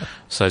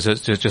 So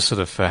just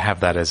sort of have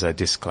that as a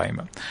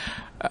disclaimer.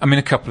 I mean,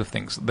 a couple of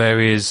things.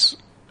 There is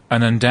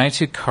an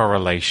undoubted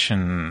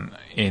correlation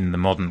in the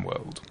modern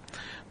world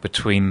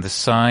between the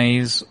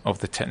size of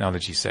the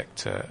technology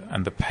sector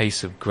and the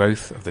pace of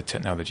growth of the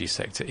technology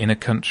sector in a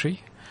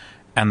country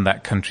and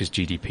that country's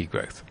GDP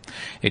growth.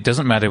 It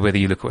doesn't matter whether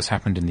you look at what's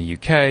happened in the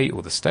UK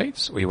or the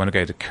States, or you want to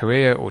go to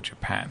Korea or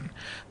Japan.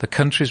 The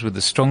countries with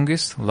the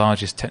strongest,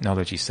 largest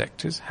technology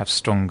sectors have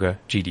stronger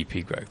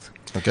GDP growth.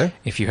 Okay.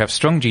 If you have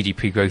strong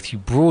GDP growth, you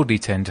broadly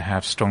tend to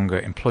have stronger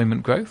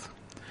employment growth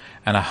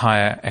and a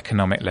higher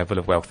economic level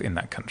of wealth in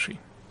that country.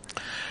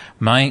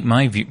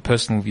 My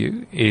personal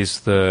view is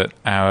that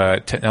our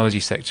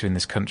technology sector in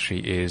this country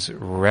is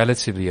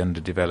relatively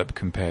underdeveloped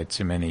compared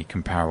to many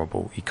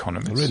comparable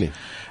economies. Really?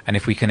 And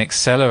if we can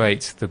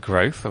accelerate the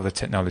growth of the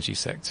technology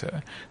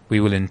sector, we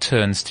will in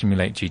turn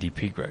stimulate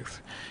GDP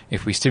growth.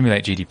 If we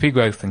stimulate GDP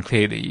growth, then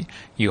clearly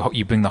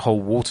you bring the whole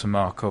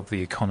watermark of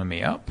the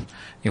economy up,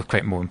 you'll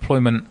create more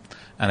employment,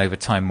 and over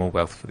time more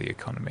wealth for the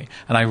economy.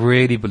 And I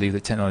really believe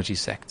the technology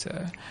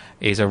sector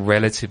is a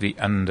relatively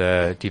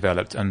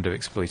underdeveloped,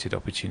 underexploited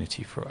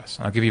opportunity for us.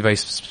 And I'll give you a very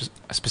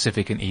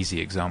specific and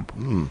easy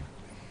example.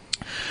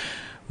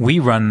 We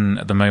run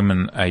at the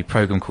moment a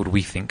program called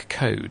We Think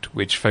Code,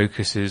 which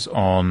focuses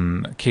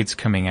on kids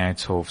coming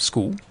out of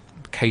school,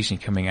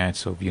 occasionally coming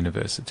out of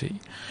university,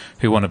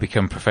 who want to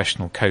become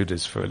professional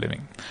coders for a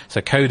living.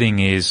 So coding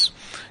is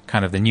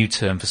kind of the new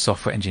term for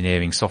software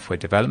engineering, software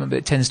development, but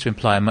it tends to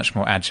imply a much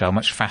more agile,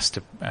 much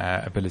faster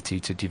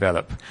ability to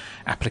develop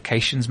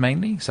applications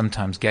mainly,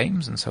 sometimes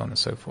games, and so on and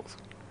so forth.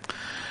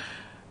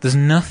 There's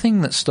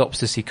nothing that stops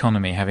this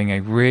economy having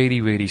a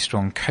really, really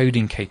strong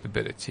coding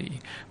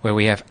capability where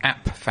we have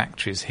app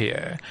factories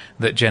here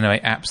that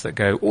generate apps that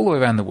go all the way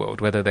around the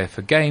world, whether they're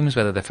for games,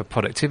 whether they're for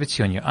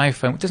productivity on your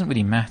iPhone. It doesn't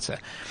really matter.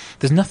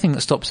 There's nothing that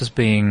stops us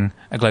being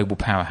a global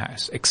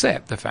powerhouse,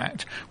 except the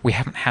fact we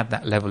haven't had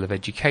that level of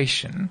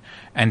education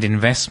and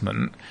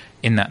investment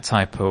in that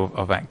type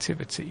of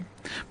activity.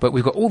 But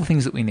we've got all the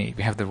things that we need.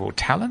 We have the raw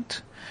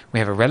talent. We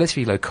have a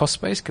relatively low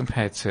cost base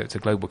compared to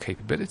global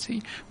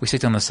capability. We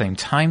sit on the same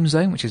time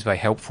zone, which is very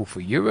helpful for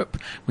Europe.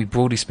 We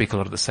broadly speak a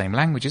lot of the same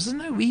languages. There's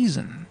no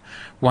reason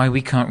why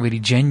we can't really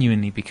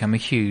genuinely become a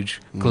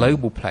huge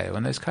global player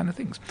on those kind of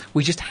things.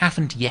 We just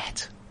haven't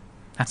yet.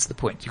 That's the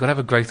point. You've got to have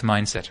a growth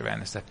mindset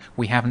around this stuff.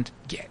 We haven't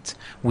yet.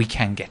 We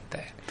can get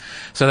there.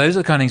 So those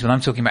are the kind of things when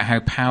I'm talking about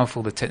how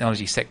powerful the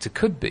technology sector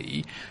could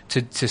be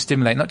to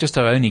stimulate not just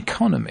our own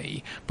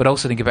economy, but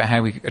also think about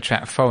how we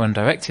attract foreign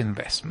direct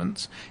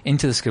investments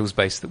into the skills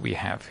base that we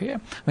have here.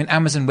 I mean,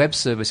 Amazon Web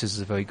Services is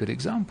a very good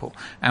example.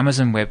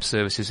 Amazon Web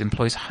Services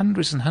employs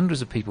hundreds and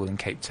hundreds of people in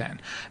Cape Town,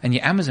 and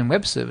yet Amazon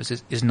Web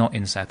Services is not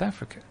in South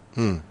Africa.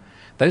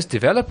 Those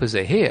developers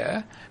are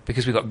here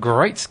because we've got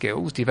great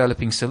skills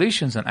developing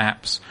solutions and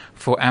apps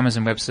for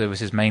Amazon Web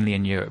Services, mainly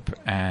in Europe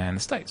and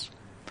the States.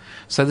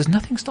 So there's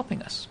nothing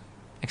stopping us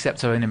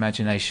except our own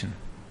imagination.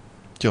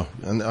 Yeah,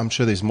 and I'm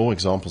sure there's more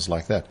examples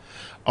like that.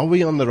 Are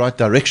we on the right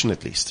direction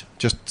at least?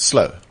 Just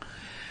slow?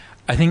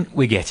 I think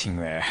we're getting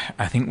there.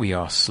 I think we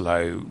are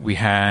slow. We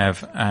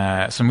have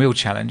some real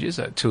challenges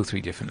at 2 or 3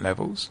 different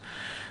levels.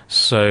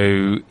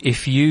 So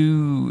if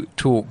you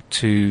talk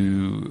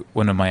to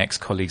one of my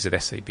ex-colleagues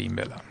at SAB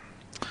Miller,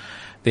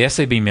 the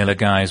SAB Miller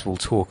guys will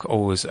talk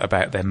always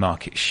about their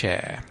market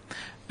share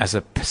as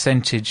a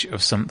percentage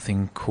of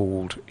something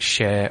called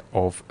share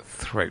of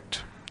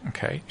throat.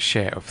 Okay,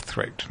 share of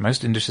throat.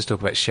 Most industries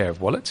talk about share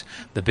of wallet.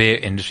 The beer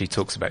industry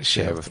talks about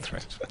share of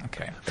throat.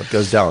 Okay. What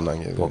goes down?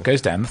 What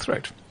goes down the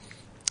throat.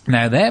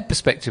 Now, their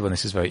perspective on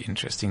this is very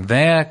interesting.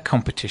 Their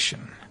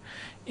competition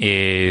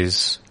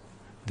is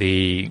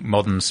the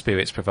modern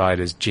spirits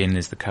providers. Gin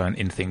is the current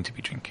in thing to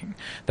be drinking.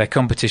 Their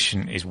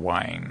competition is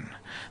wine.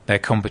 Their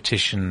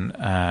competition,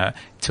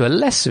 to a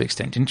lesser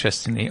extent,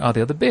 interestingly, are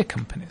the other beer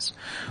companies.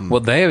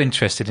 What they are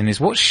interested in is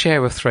what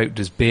share of throat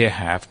does beer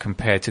have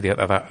compared to the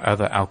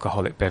other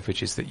alcoholic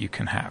beverages that you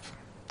can have.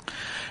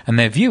 And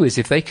their view is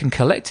if they can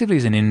collectively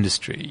as an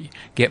industry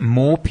get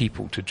more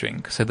people to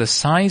drink, so the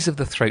size of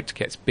the throat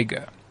gets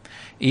bigger,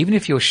 even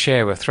if your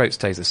share of throat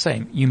stays the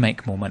same, you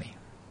make more money.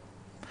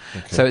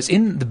 Okay. So it's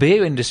in the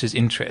beer industry's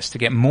interest to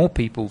get more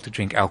people to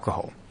drink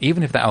alcohol,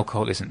 even if the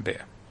alcohol isn't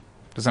beer.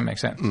 Does that make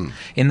sense? Mm.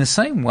 In the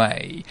same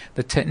way,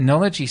 the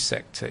technology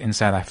sector in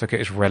South Africa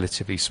is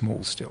relatively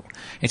small still.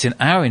 It's in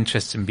our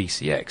interest in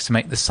BCX to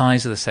make the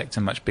size of the sector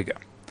much bigger.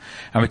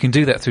 And we can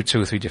do that through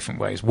 2 or 3 different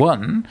ways.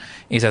 One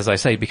is, as I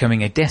say,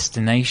 becoming a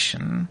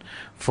destination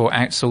for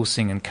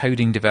outsourcing and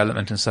coding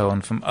development and so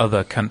on from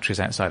other countries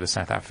outside of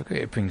South Africa.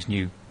 It brings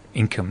new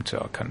income to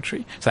our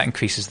country. So that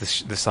increases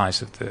the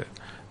size of the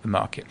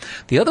market.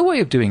 The other way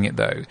of doing it,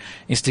 though,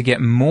 is to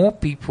get more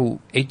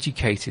people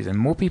educated and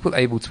more people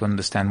able to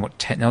understand what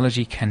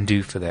technology can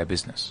do for their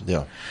business.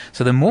 Yeah.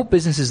 So the more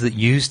businesses that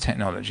use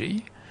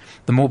technology,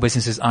 the more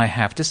businesses I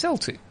have to sell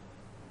to.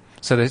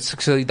 So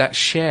that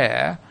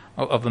share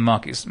of the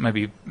market's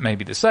maybe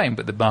the same,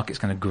 but the market's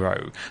going to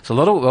grow. So a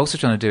lot of what we're also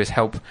trying to do is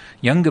help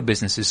younger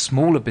businesses,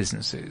 smaller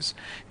businesses,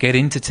 get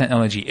into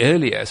technology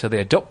earlier so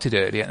they adopt it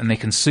earlier and they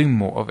consume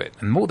more of it.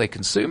 And the more they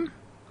consume,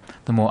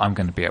 the more I'm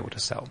going to be able to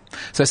sell.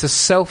 So it's a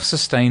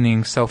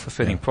self-sustaining,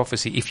 self-fulfilling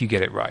prophecy if you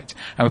get it right.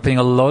 And we're putting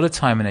a lot of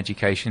time and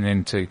education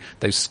into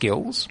those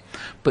skills,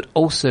 but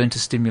also into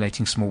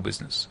stimulating small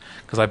business.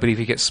 Because I believe if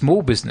you get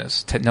small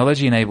business,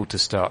 technology enabled to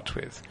start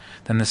with,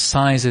 then the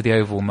size of the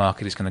overall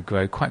market is going to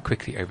grow quite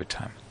quickly over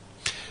time.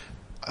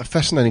 A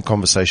fascinating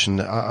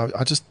conversation.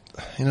 I just,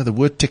 the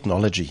word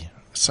technology,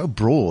 so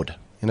broad,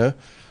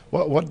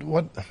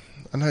 what,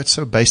 I know it's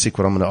so basic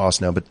what I'm going to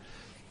ask now, but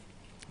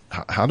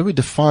how do we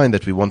define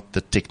that we want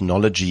the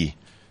technology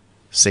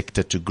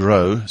sector to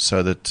grow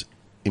so that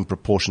in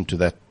proportion to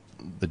that,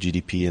 the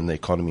GDP and the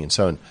economy and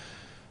so on?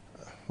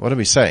 What are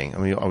we saying? I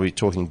mean, are we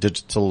talking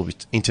digital,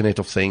 Internet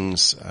of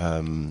Things,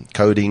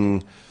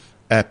 coding,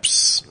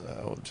 apps,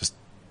 just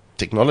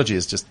technology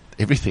is just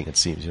everything, it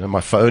seems.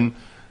 My phone,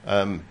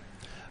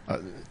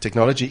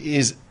 technology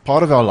is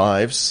part of our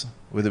lives,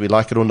 whether we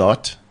like it or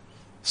not,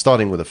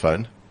 starting with a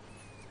phone.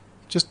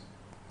 Just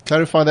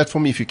clarify that for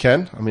me if you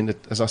can. I mean,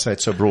 as I say,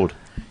 it's so broad.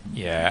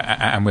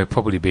 Yeah, and we're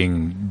probably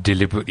being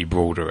deliberately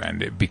broad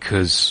around it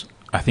because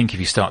I think if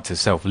you start to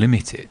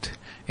self-limit it,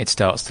 it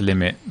starts to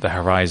limit the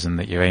horizon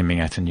that you're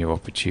aiming at and your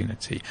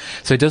opportunity.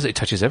 So it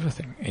touches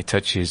everything. It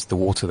touches the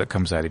water that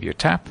comes out of your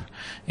tap.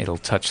 It'll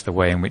touch the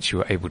way in which you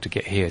were able to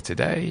get here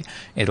today.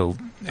 It'll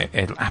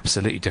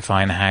absolutely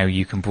define how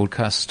you can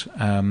broadcast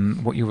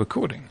what you're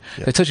recording.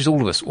 Yeah. It touches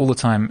all of us all the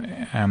time,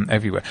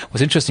 everywhere.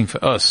 What's interesting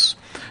for us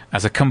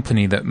as a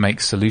company that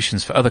makes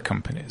solutions for other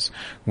companies,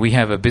 we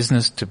have a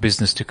business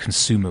to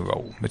consumer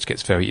role, which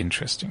gets very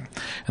interesting.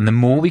 And the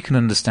more we can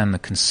understand the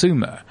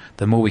consumer,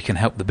 the more we can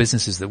help the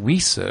businesses that we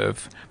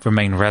serve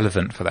remain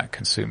relevant for that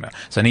consumer.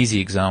 So an easy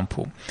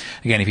example,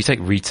 again, if you take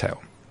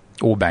retail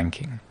or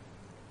banking,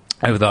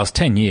 over the last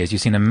 10 years,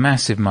 you've seen a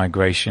massive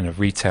migration of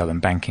retail and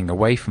banking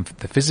away from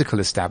the physical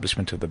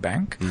establishment of the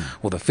bank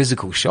or the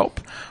physical shop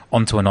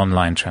onto an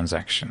online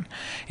transaction.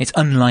 It's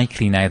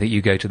unlikely now that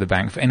you go to the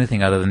bank for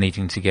anything other than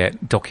needing to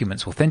get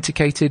documents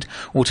authenticated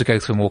or to go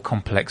through a more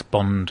complex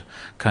bond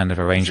kind of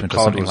arrangement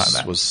or something like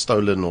that. Was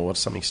stolen or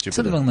something stupid.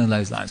 Something along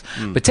those lines.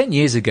 But 10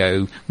 years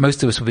ago,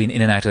 most of us were being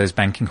in and out of those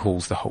banking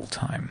halls the whole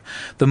time.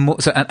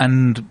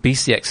 And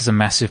BCX is a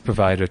massive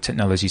provider of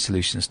technology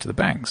solutions to the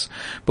banks.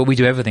 But we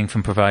do everything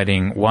from providing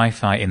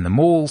Wi-Fi in the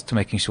malls to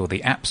making sure the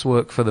apps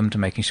work for them to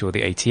making sure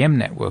the ATM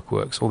network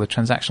works, all the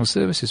transactional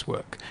services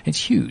work. It's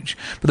huge.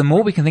 But the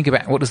more we can think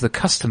about what does the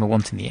customer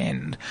want in the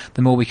end,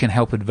 the more we can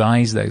help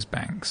advise those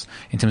banks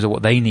in terms of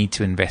what they need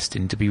to invest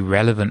in to be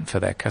relevant for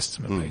their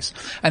customer base.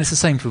 And it's the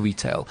same for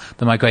retail.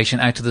 The migration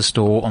out of the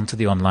store onto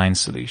the online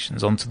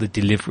solutions, onto the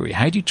delivery.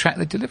 How do you track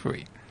the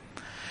delivery?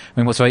 I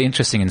mean, what's very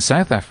interesting in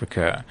South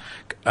Africa,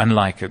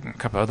 unlike a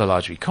couple of other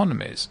larger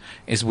economies,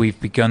 is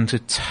we've begun to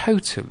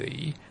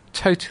totally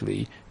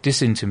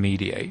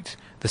disintermediate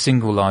the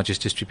single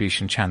largest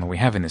distribution channel we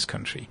have in this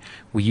country.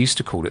 We used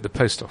to call it the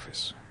post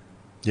office.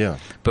 Yeah.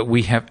 But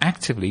we have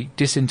actively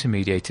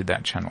disintermediated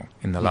that channel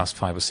in the last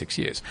 5 or 6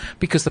 years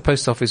because the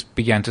post office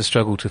began to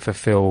struggle to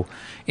fulfill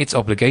its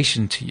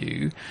obligation to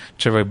you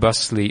to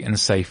robustly and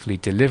safely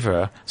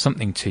deliver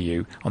something to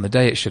you on the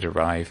day it should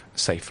arrive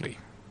safely.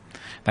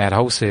 They had a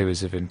whole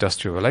series of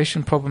industrial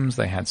relation problems.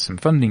 They had some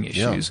funding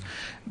issues. Yeah.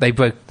 They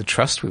broke the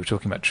trust. We were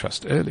talking about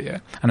trust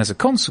earlier. And as a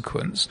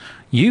consequence,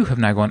 you have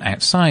now gone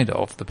outside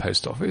of the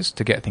post office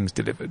to get things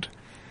delivered.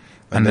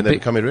 And then they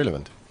become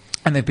irrelevant.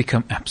 And they've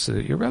become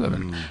absolutely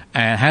irrelevant.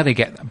 And how they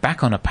get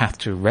back on a path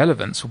to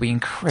relevance will be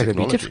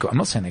incredibly difficult. I'm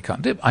not saying they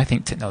can't do it. I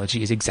think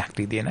technology is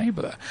exactly the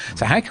enabler.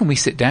 So how can we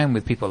sit down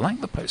with people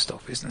like the post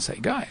office and say,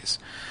 guys,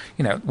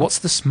 what's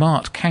the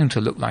smart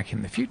counter look like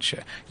in the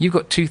future? You've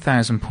got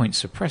 2,000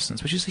 points of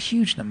presence, which is a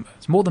huge number.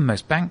 It's more than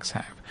most banks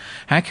have.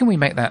 How can we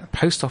make that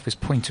post office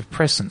point of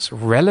presence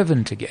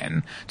relevant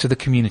again to the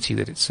community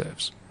that it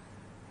serves?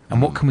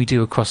 And what can we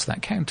do across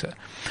that counter?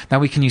 Now,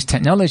 we can use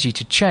technology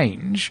to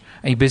change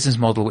a business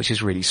model which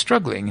is really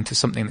struggling into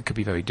something that could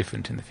be very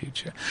different in the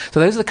future. So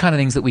those are the kind of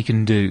things that we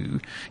can do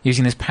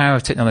using this power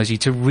of technology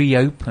to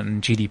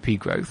reopen GDP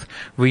growth,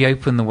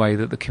 reopen the way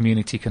that the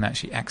community can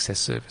actually access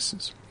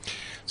services.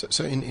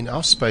 So in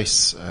our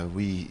space,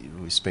 we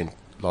spent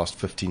last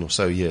 15 or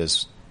so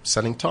years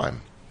selling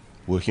time,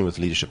 working with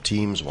leadership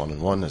teams,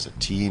 one-on-one as a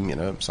team,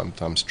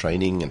 sometimes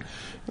training and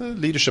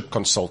leadership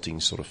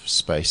consulting sort of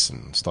space,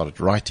 and started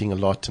writing a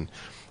lot, and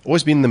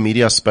always been in the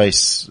media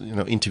space,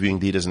 interviewing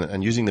leaders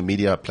and using the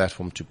media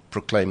platform to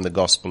proclaim the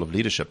gospel of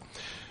leadership.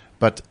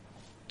 But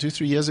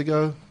 2-3 years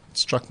ago, it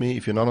struck me,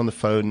 if you're not on the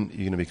phone,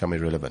 you're going to become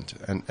irrelevant.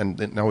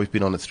 And now we've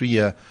been on a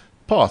 3-year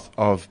path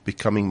of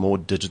becoming more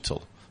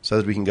digital so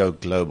that we can go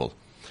global.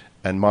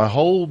 And my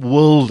whole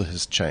world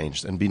has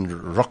changed and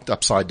been rocked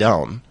upside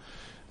down,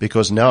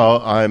 because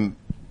now I'm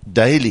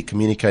daily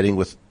communicating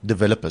with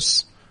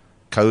developers,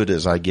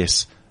 coders, I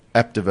guess,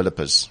 app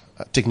developers,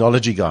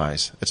 technology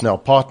guys. It's now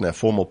partner,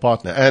 formal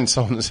partner, and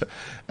so on.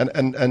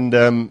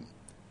 And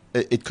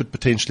it could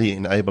potentially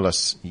enable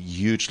us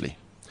hugely.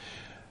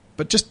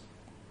 But just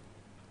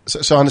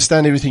so I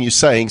understand everything you're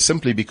saying,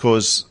 simply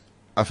because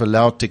we've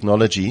allowed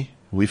technology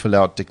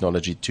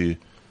to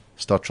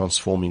start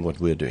transforming what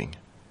we're doing.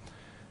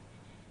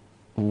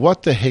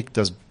 What the heck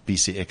does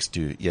BCX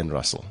do, Ian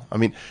Russell? I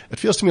mean, it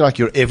feels to me like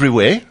you're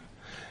everywhere.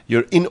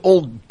 You're in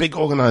all big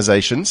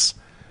organizations.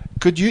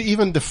 Could you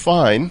even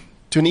define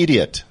to an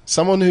idiot,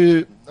 someone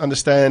who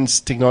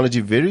understands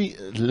technology very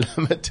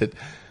limited,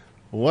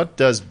 what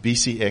does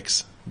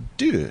BCX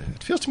do?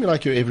 It feels to me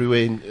like you're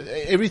everywhere,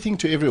 everything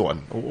to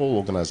everyone, all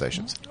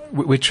organizations.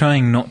 We're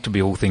trying not to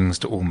be all things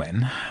to all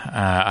men.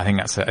 I think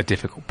that's a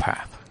difficult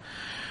path.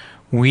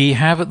 We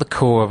have at the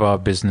core of our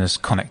business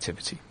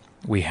connectivity.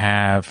 We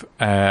have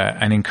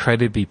an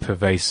incredibly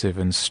pervasive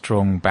and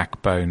strong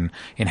backbone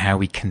in how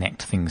we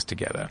connect things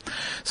together.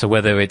 So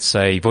whether it's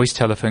a voice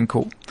telephone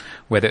call,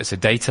 whether it's a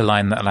data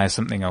line that allows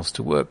something else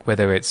to work,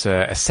 whether it's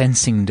a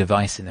sensing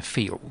device in a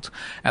field,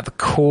 at the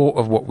core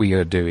of what we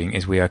are doing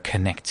is we are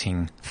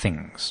connecting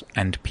things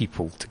and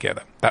people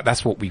together.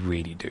 That's what we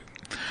really do.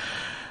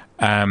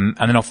 And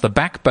then off the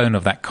backbone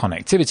of that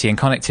connectivity, and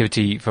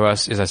connectivity for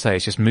us, as I say,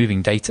 it's just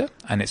moving data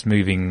and it's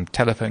moving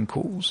telephone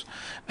calls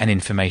and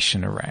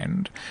information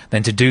around.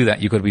 Then to do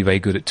that, you've got to be very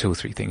good at 2 or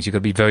 3 things. You've got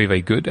to be very,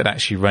 very good at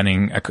actually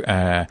running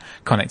a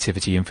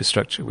connectivity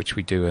infrastructure, which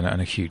we do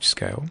on a huge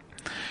scale.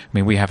 I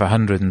mean, we have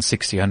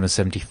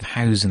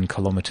 170,000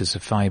 kilometers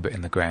of fiber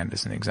in the ground,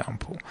 as an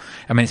example.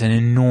 I mean, it's an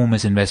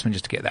enormous investment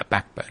just to get that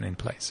backbone in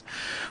place.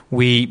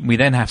 We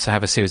then have to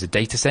have a series of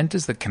data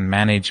centers that can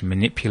manage,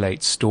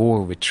 manipulate,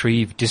 store,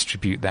 retrieve,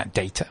 distribute that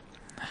data.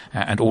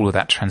 And all of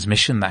that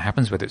transmission that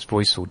happens, whether it's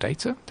voice or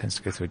data, tends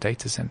to go through a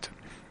data center.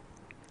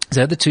 So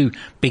they're the 2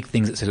 big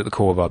things that sit at the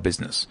core of our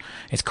business.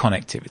 It's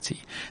connectivity.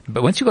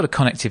 But once you've got a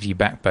connectivity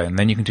backbone,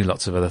 then you can do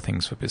lots of other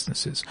things for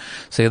businesses.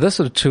 So there's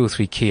sort of 2 or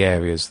 3 key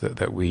areas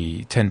that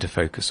we tend to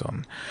focus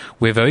on.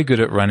 We're very good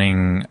at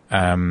running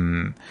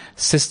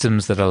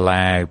systems that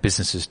allow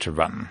businesses to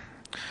run.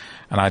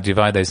 And I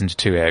divide those into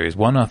 2 areas.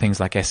 One are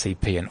things like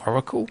SAP and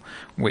Oracle,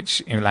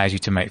 which allows you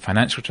to make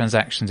financial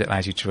transactions. It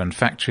allows you to run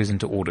factories and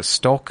to order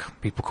stock.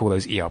 People call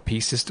those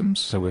ERP systems.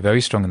 So we're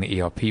very strong in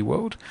the ERP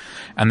world.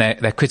 And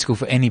they're critical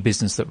for any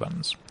business that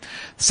runs.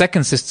 The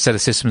second set of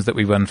systems that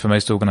we run for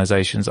most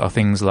organizations are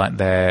things like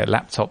their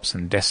laptops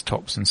and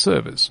desktops and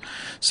servers.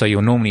 So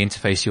you'll normally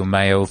interface your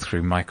mail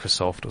through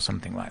Microsoft or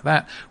something like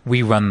that.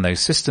 We run those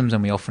systems,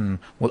 and we often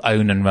will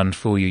own and run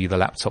for you the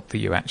laptop that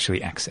you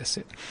actually access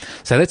it.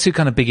 So they're 2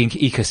 kind of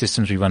big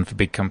ecosystems we run for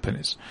big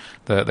companies.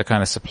 The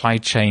kind of supply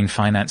chain,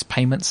 finance,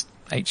 payments,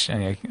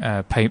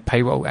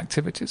 payroll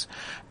activities,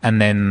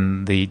 and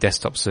then the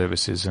desktop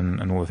services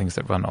and all the things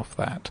that run off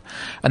that.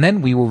 And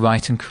then we will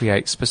write and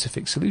create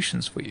specific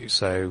solutions for you.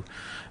 So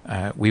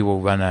we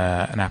will run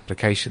an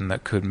application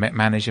that could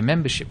manage a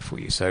membership for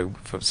you. So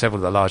for several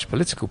of the large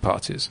political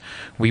parties,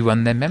 we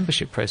run their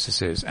membership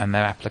processes and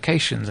their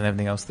applications and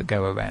everything else that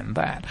go around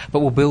that.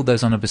 But we'll build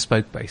those on a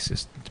bespoke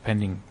basis,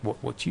 depending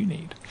what you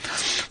need.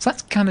 So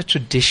that's kind of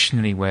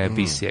traditionally where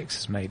BCX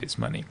has made its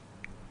money.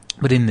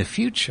 But in the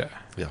future,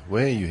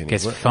 where are you heading? It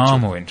gets far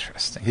more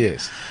interesting.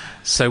 Yes.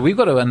 So we've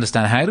got to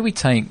understand, how do we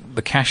take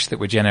the cash that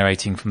we're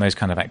generating from those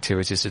kind of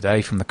activities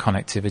today, from the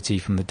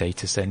connectivity, from the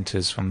data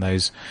centers, from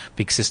those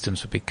big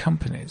systems for big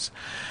companies,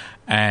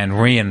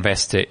 and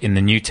reinvest it in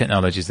the new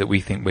technologies that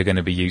we think we're going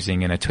to be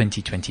using in a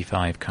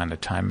 2025 kind of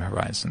time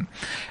horizon.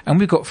 And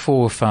we've got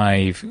 4 or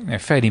 5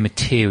 fairly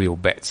material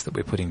bets that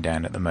we're putting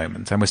down at the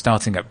moment. And we're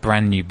starting up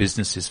brand new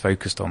businesses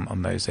focused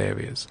on those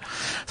areas.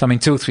 So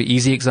 2 or 3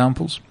 easy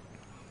examples.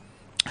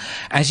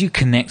 As you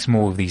connect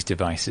more of these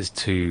devices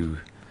to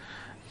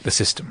the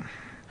system,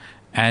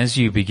 as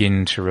you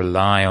begin to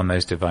rely on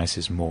those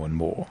devices more and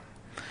more,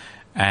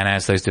 and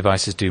as those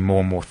devices do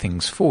more and more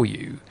things for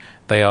you,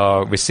 they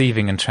are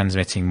receiving and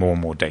transmitting more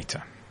and more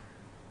data.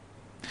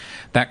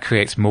 That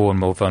creates more and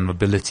more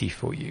vulnerability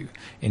for you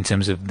in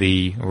terms of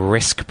the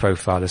risk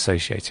profile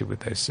associated with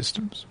those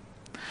systems.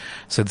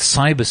 So the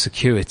cyber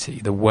security,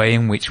 the way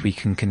in which we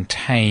can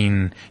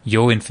contain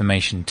your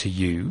information to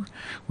you,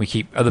 we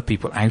keep other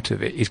people out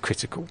of it, is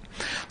critical.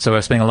 So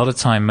we're spending a lot of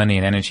time, money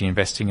and energy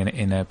investing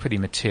in a pretty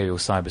material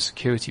cyber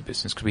security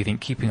business because we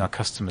think keeping our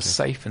customers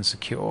safe and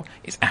secure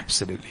is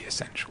absolutely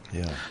essential.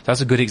 Yeah. So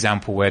that's a good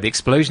example where the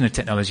explosion of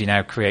technology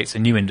now creates a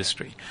new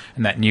industry,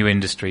 and that new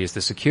industry is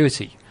the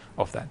security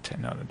of that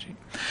technology.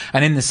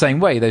 And in the same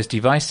way, those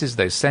devices,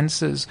 those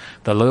sensors,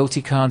 the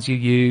loyalty cards you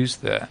use,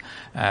 the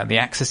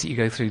access that you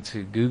go through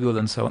to Google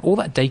and so on, all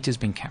that data has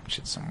been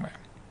captured somewhere.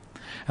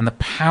 And the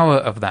power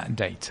of that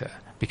data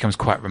becomes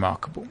quite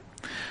remarkable.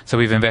 So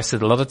we've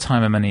invested a lot of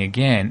time and money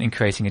again in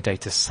creating a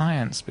data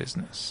science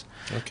business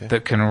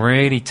that can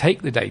really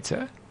take the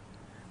data,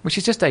 which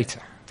is just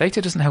data. Data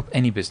doesn't help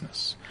any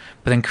business,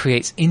 but then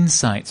creates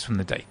insights from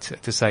the data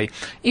to say,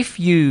 if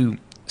you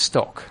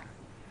stock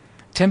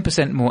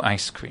 10% more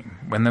ice cream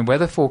when the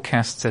weather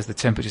forecast says the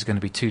temperature is going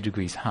to be 2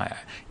 degrees higher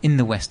in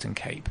the Western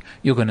Cape,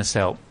 you're going to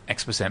sell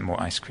X% more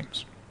ice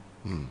creams.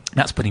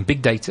 That's putting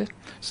big data,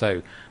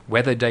 so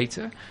weather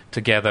data,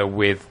 together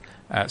with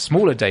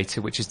smaller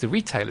data, which is the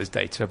retailer's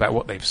data about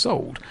what they've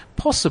sold,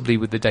 possibly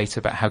with the data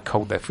about how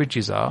cold their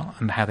fridges are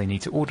and how they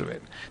need to order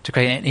it, to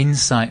create an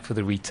insight for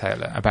the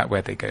retailer about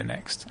where they go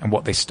next and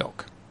what they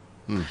stock.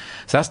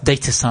 So that's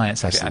data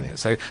science.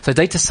 So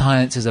data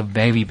science is a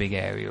very big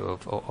area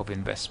of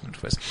investment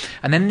for us.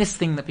 And then this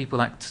thing that people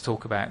like to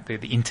talk about, the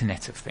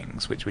Internet of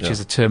Things, which is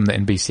a term that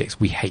in BCX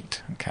we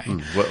hate. Okay,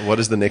 What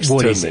is the next term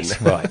then?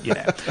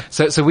 Right,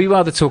 So we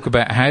rather talk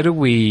about how do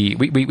we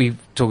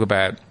talk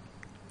about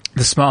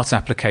the smart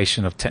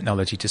application of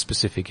technology to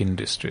specific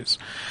industries.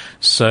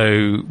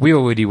 So we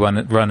already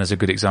run as a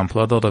good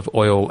example, a lot of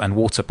oil and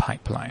water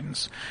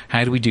pipelines.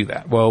 How do we do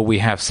that? Well, we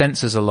have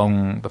sensors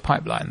along the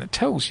pipeline that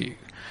tells you,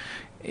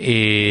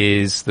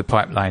 is the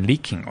pipeline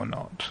leaking or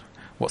not?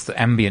 What's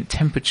the ambient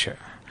temperature?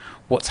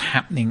 What's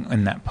happening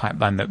in that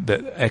pipeline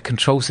that a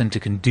control center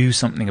can do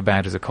something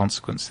about as a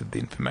consequence of the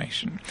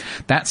information?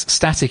 That's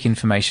static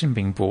information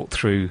being brought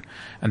through,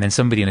 and then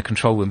somebody in a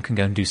control room can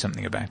go and do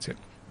something about it.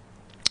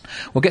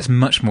 What gets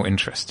much more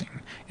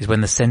interesting is when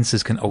the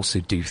sensors can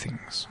also do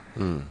things.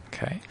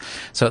 Okay,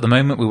 so at the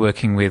moment we're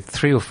working with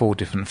 3 or 4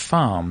 different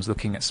farms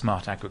looking at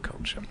smart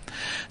agriculture.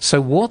 So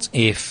what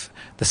if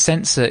the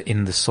sensor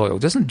in the soil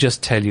doesn't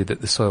just tell you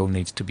that the soil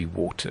needs to be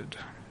watered,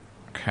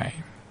 okay,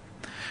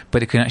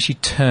 but it can actually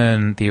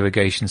turn the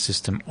irrigation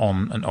system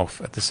on and off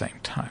at the same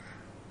time?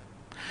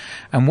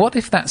 And what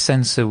if that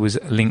sensor was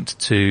linked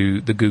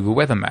to the Google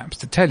weather maps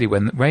to tell you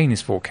when rain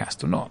is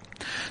forecast or not?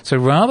 So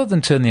rather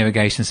than turn the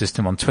irrigation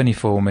system on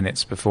 24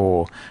 minutes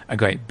before a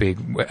great big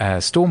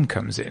storm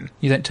comes in,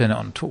 you don't turn it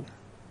on at all.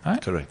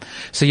 Right? Correct.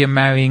 So you're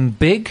marrying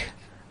big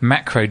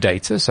macro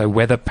data, so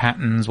weather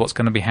patterns, what's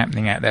going to be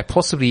happening out there,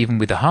 possibly even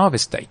with the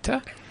harvest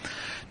data,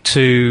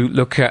 to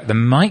look at the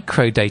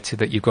micro data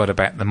that you've got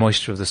about the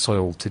moisture of the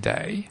soil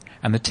today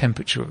and the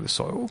temperature of the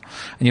soil,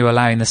 and you're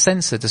allowing the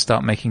sensor to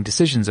start making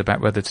decisions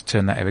about whether to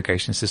turn that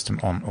irrigation system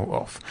on or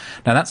off.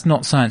 Now, that's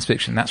not science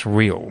fiction, that's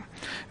real.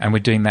 And we're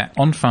doing that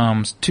on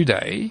farms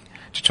today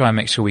to try and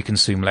make sure we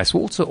consume less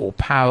water or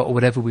power or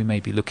whatever we may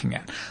be looking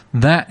at.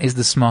 That is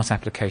the smart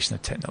application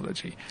of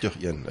technology.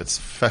 Yeah, it's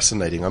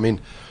fascinating. I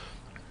mean,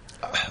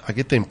 I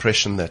get the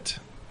impression that,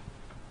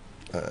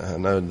 I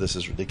know this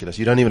is ridiculous,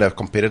 you don't even have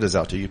competitors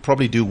out there. You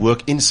probably do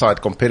work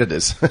inside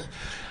competitors.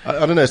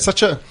 I don't know, it's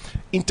such a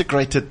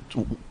integrated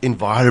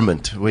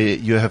environment where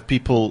you have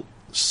people,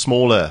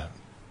 smaller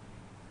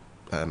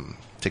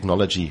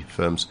technology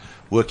firms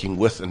working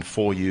with and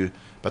for you,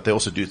 but they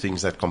also do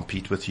things that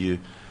compete with you.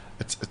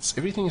 It's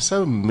everything is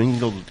so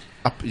mingled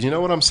up. You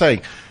know what I'm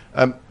saying?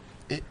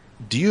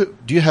 Do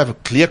you have a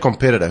clear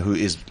competitor who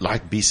is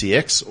like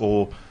BCX,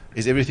 or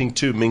is everything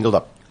too mingled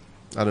up?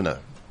 I don't know.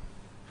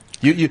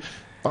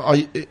 Are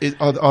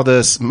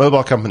the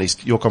mobile companies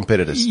your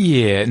competitors?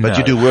 Yeah, but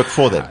you do work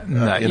for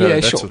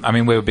them. Sure. I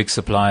mean, we're a big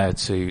supplier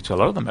to a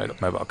lot of the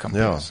mobile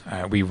companies.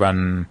 Yeah. We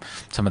run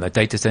some of their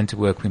data center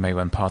work. We may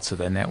run parts of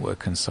their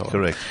network and so on.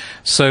 Correct.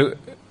 So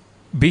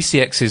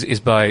BCX is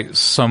by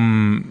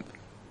some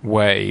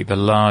way the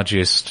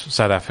largest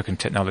South African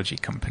technology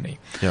company.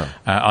 Yeah.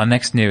 Our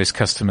next nearest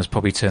customers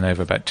probably turn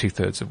over about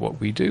 2/3 of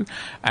what we do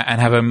and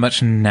have a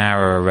much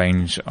narrower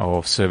range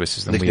of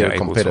services than we are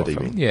able to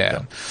offer.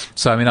 Yeah.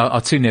 So, I mean,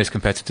 our 2 nearest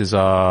competitors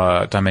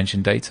are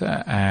Dimension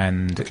Data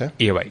and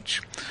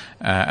EOH.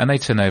 And they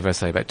turn over,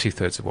 say, about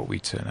 2/3 of what we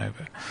turn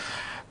over.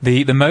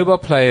 The mobile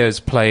players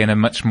play in a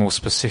much more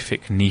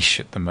specific niche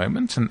at the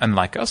moment, and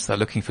like us, they're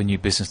looking for new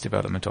business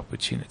development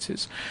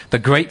opportunities. The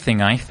great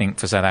thing, I think,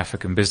 for South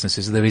African business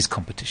is there is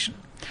competition.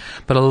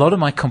 But a lot of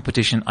my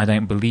competition, I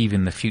don't believe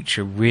in the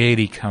future,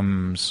 really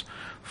comes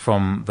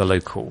from the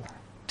local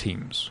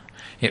teams.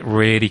 It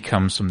really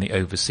comes from the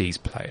overseas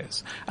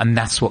players. And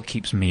that's what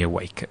keeps me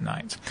awake at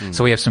night.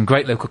 So we have some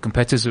great local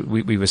competitors.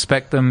 We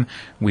respect them.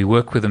 We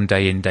work with them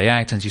day in, day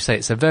out. And as you say,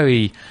 it's a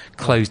very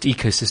closed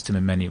ecosystem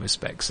in many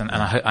respects. And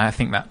I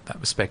think that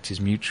respect is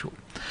mutual.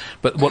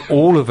 But what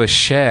all of us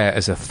share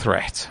as a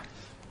threat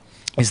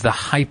is the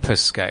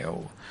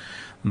hyperscale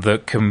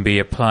that can be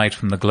applied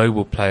from the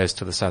global players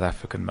to the South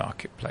African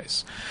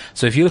marketplace.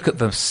 So if you look at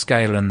the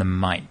scale and the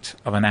might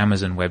of an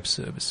Amazon Web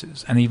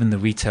Services, and even the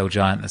retail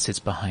giant that sits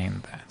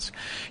behind that,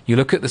 you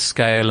look at the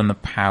scale and the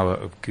power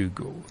of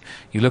Google,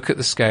 you look at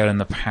the scale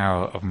and the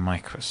power of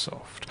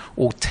Microsoft,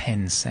 or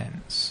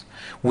Tencent,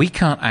 we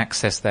can't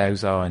access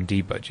those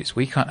R&D budgets.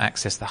 We can't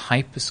access the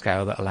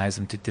hyperscale that allows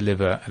them to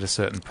deliver at a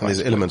certain price. There's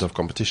an element of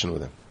competition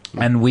with them.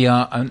 And we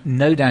are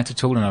no doubt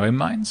at all in our own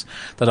minds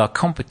that our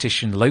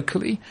competition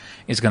locally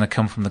is going to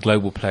come from the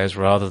global players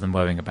rather than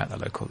worrying about the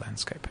local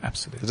landscape.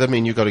 Absolutely. Does that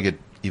mean you've got to get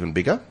even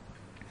bigger?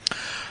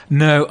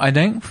 No, I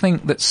don't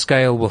think that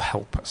scale will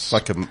help us.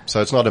 So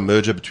it's not a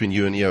merger between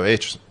you and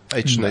EOH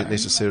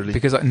necessarily?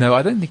 Because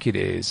I don't think it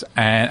is.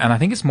 And I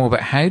think it's more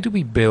about how do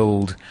we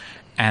build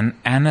an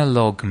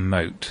analog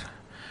moat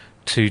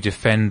to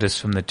defend us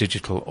from the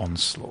digital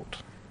onslaught.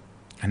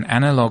 An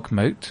analog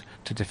moat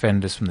to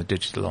defend us from the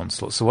digital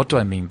onslaught. So what do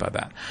I mean by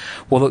that?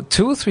 Well, look,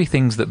 2 or 3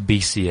 things that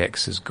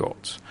BCX has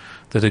got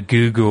that a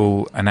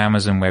Google, an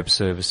Amazon Web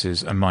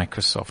Services, and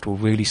Microsoft will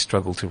really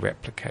struggle to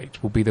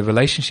replicate will be the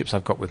relationships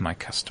I've got with my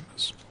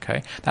customers.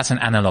 Okay, that's an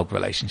analog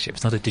relationship.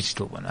 It's not a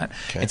digital one. Right?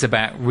 Okay. It's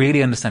about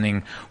really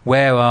understanding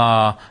where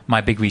are my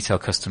big retail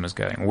customers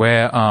going,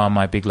 where are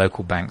my big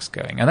local banks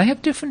going, and they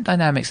have different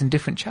dynamics and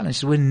different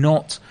challenges. We're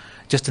not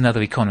just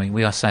another economy.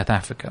 We are South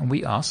Africa, and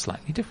we are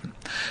slightly different.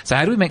 So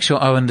how do we make sure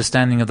our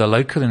understanding of the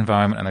local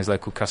environment and those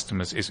local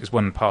customers is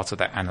one part of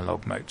that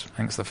analog moat? I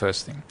think that's the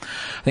first thing.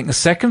 I think the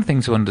second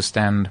thing to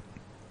understand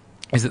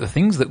is that the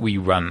things that we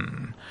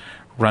run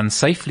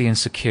safely and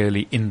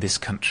securely in this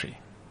country.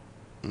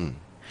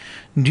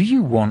 Do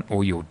you want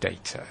all your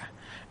data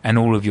and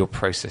all of your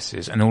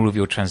processes and all of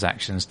your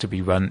transactions to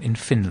be run in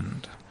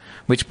Finland?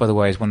 Which, by the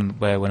way, is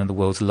where one of the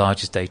world's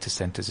largest data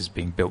centers is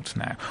being built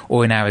now,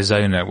 or in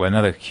Arizona, where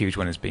another huge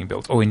one is being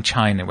built, or in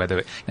China,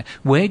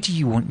 where do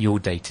you want your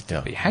data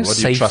to be? How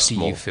safe do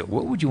you feel?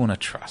 What would you want to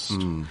trust?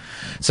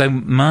 So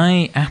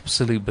my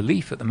absolute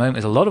belief at the moment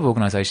is a lot of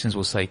organizations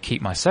will say,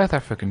 keep my South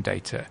African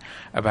data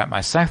about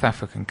my South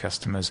African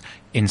customers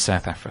in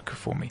South Africa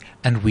for me.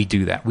 And we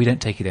do that. We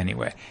don't take it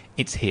anywhere.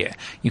 It's here.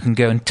 You can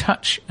go and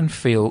touch and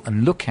feel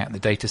and look at the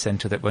data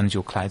center that runs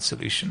your cloud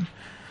solution.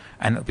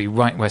 And it'll be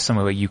right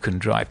somewhere where you can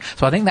drive.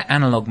 So I think that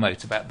analog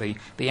moat about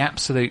the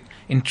absolute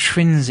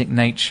intrinsic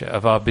nature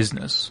of our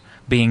business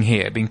being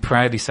here, being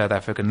proudly South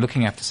African,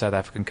 looking after South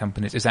African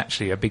companies is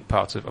actually a big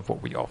part of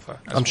what we offer.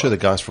 I'm sure the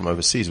guys from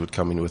overseas would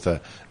come in with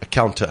a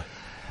counter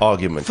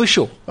argument. For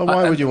sure.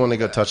 Why would you want to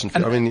go touch and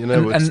feel?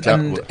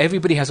 And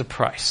everybody has a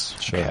price.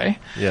 Sure. Okay?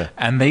 Yeah.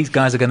 And these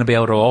guys are going to be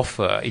able to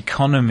offer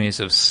economies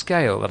of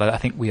scale that I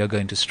think we are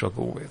going to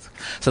struggle with.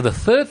 So the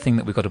third thing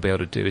that we've got to be able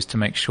to do is to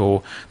make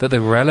sure that the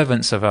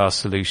relevance of our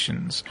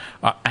solutions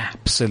are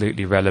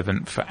absolutely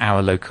relevant for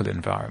our local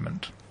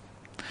environment.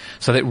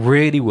 So that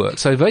really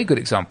works. So a very good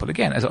example,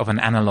 again, of an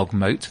analog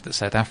moat that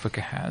South Africa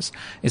has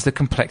is the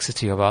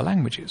complexity of our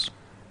languages.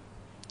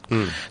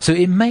 So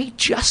it may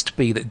just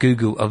be that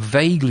Google are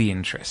vaguely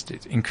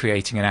interested in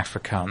creating an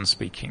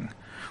Afrikaans-speaking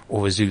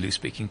or a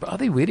Zulu-speaking, but are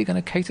they really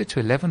going to cater to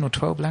 11 or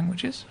 12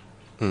 languages?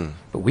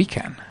 But we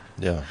can.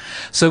 Yeah.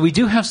 So we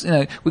do have,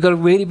 we've got to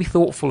really be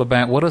thoughtful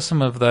about what are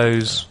some of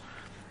those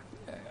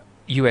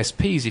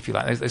USPs, if you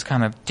like, those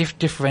kind of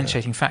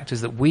differentiating factors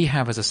that we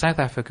have as a South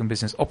African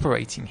business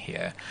operating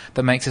here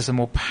that makes us a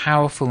more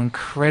powerful and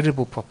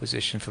credible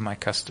proposition for my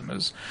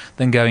customers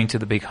than going to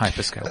the big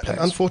hyperscale players.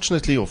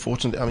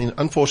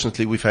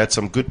 Unfortunately, we've had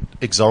some good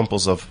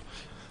examples of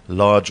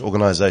large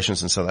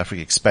organizations in South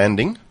Africa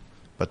expanding,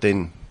 but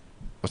then,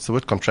 what's the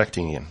word,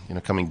 contracting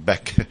again, coming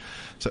back.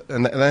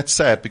 And that's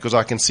sad because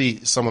I can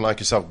see someone like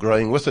yourself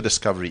growing with a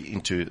Discovery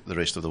into the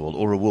rest of the world,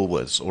 or a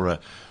Woolworths, or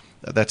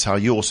that's how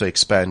you also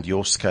expand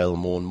your scale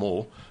more and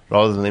more,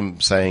 rather than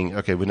them saying,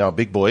 okay, we're now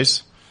big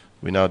boys,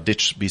 we now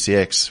ditch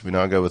BCX, we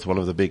now go with one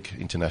of the big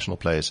international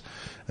players,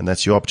 and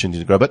that's your opportunity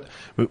to grow. But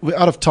we're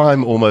out of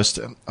time almost.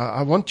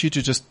 I want you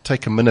to just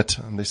take a minute,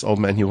 and this old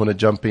man, you want to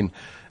jump in,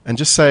 and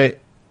just say,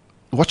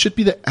 what should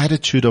be the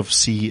attitude of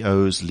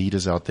CEOs,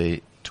 leaders out there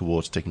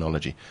towards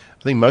technology?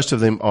 I think most of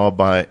them are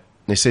by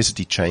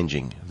necessity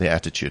changing their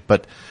attitude,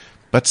 but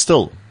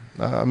still,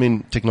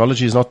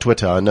 technology is not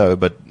Twitter, I know,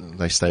 but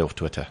they stay off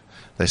Twitter.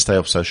 They stay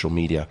off social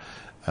media.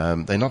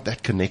 They're not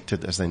that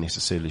connected as they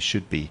necessarily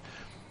should be.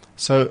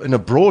 So in a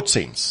broad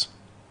sense,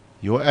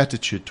 your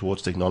attitude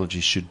towards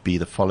technology should be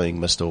the following,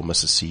 Mr. or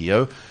Mrs.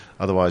 CEO.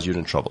 Otherwise, you're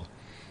in trouble.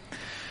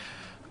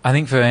 I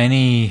think for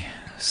any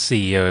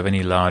CEO of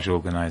any large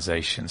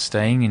organization,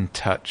 staying in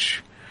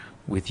touch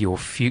with your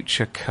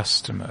future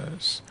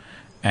customers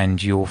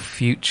and your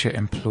future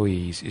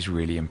employees is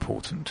really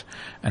important.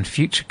 And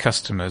future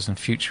customers and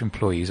future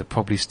employees are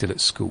probably still at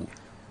school.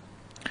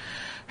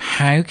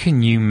 How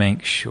can you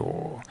make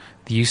sure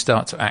that you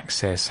start to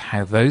access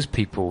how those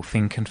people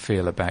think and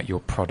feel about your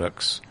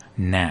products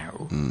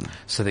now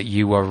so that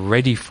you are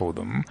ready for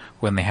them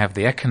when they have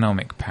the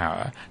economic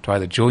power to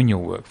either join your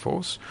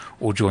workforce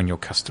or join your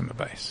customer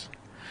base?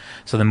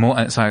 So the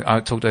more, so I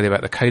talked earlier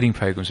about the coding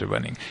programs we're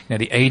running.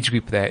 The age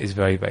group there is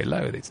very, very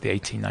low. It's the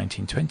 18,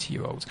 19,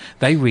 20-year-olds.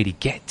 They really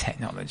get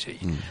technology.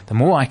 The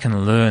more I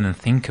can learn and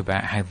think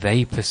about how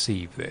they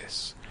perceive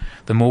this,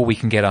 the more we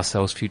can get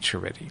ourselves future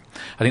ready.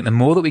 I think the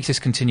more that we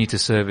just continue to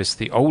service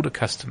the older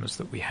customers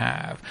that we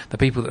have, the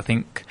people that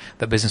think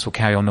that business will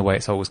carry on the way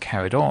it's always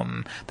carried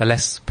on, the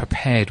less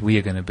prepared we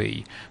are going to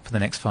be for the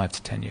next 5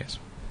 to 10 years.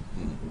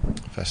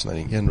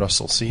 Fascinating. Ian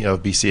Russell, CEO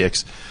of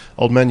BCX.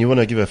 Old man, you want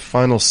to give a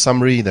final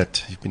summary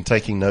that you've been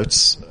taking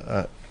notes?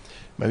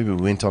 Maybe we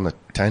went on a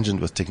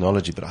tangent with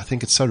technology, but I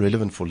think it's so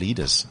relevant for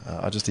leaders.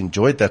 I just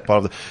enjoyed that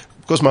part of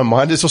of course, my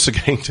mind is also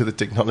going to the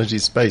technology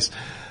space.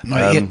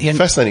 Ian,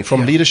 fascinating.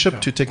 From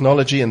leadership to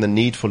technology and the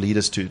need for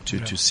leaders to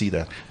see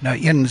that. Now,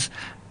 Ian's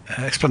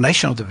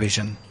explanation of the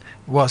vision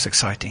was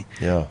exciting.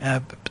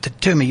 But the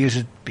term he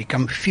used,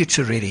 become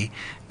future ready,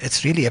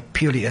 it's really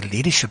purely a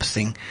leadership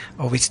thing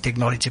of which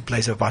technology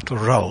plays a vital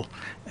role.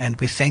 And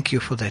we thank you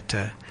for that.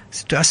 To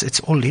us, it's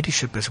all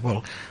leadership as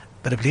well.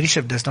 But if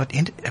leadership does not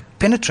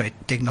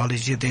penetrate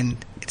technology, then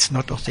it's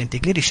not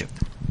authentic leadership.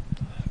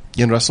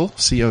 Ian Russell,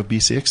 CEO of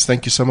BCX,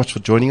 thank you so much for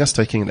joining us,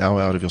 taking an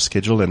hour out of your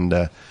schedule, and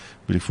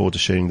we look forward to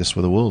sharing this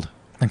with the world.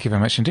 Thank you very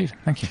much indeed.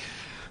 Thank you.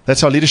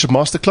 That's our Leadership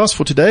Masterclass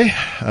for today.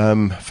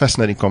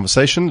 Fascinating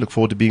conversation. Look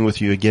forward to being with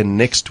you again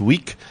next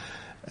week.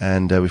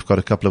 And we've got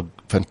a couple of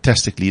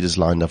fantastic leaders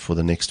lined up for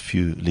the next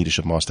few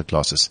Leadership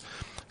Masterclasses.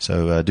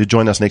 So do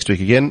join us next week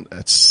again.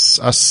 It's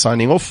us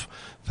signing off.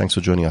 Thanks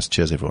for joining us.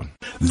 Cheers, everyone.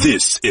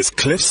 This is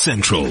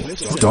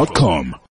CliffCentral.com.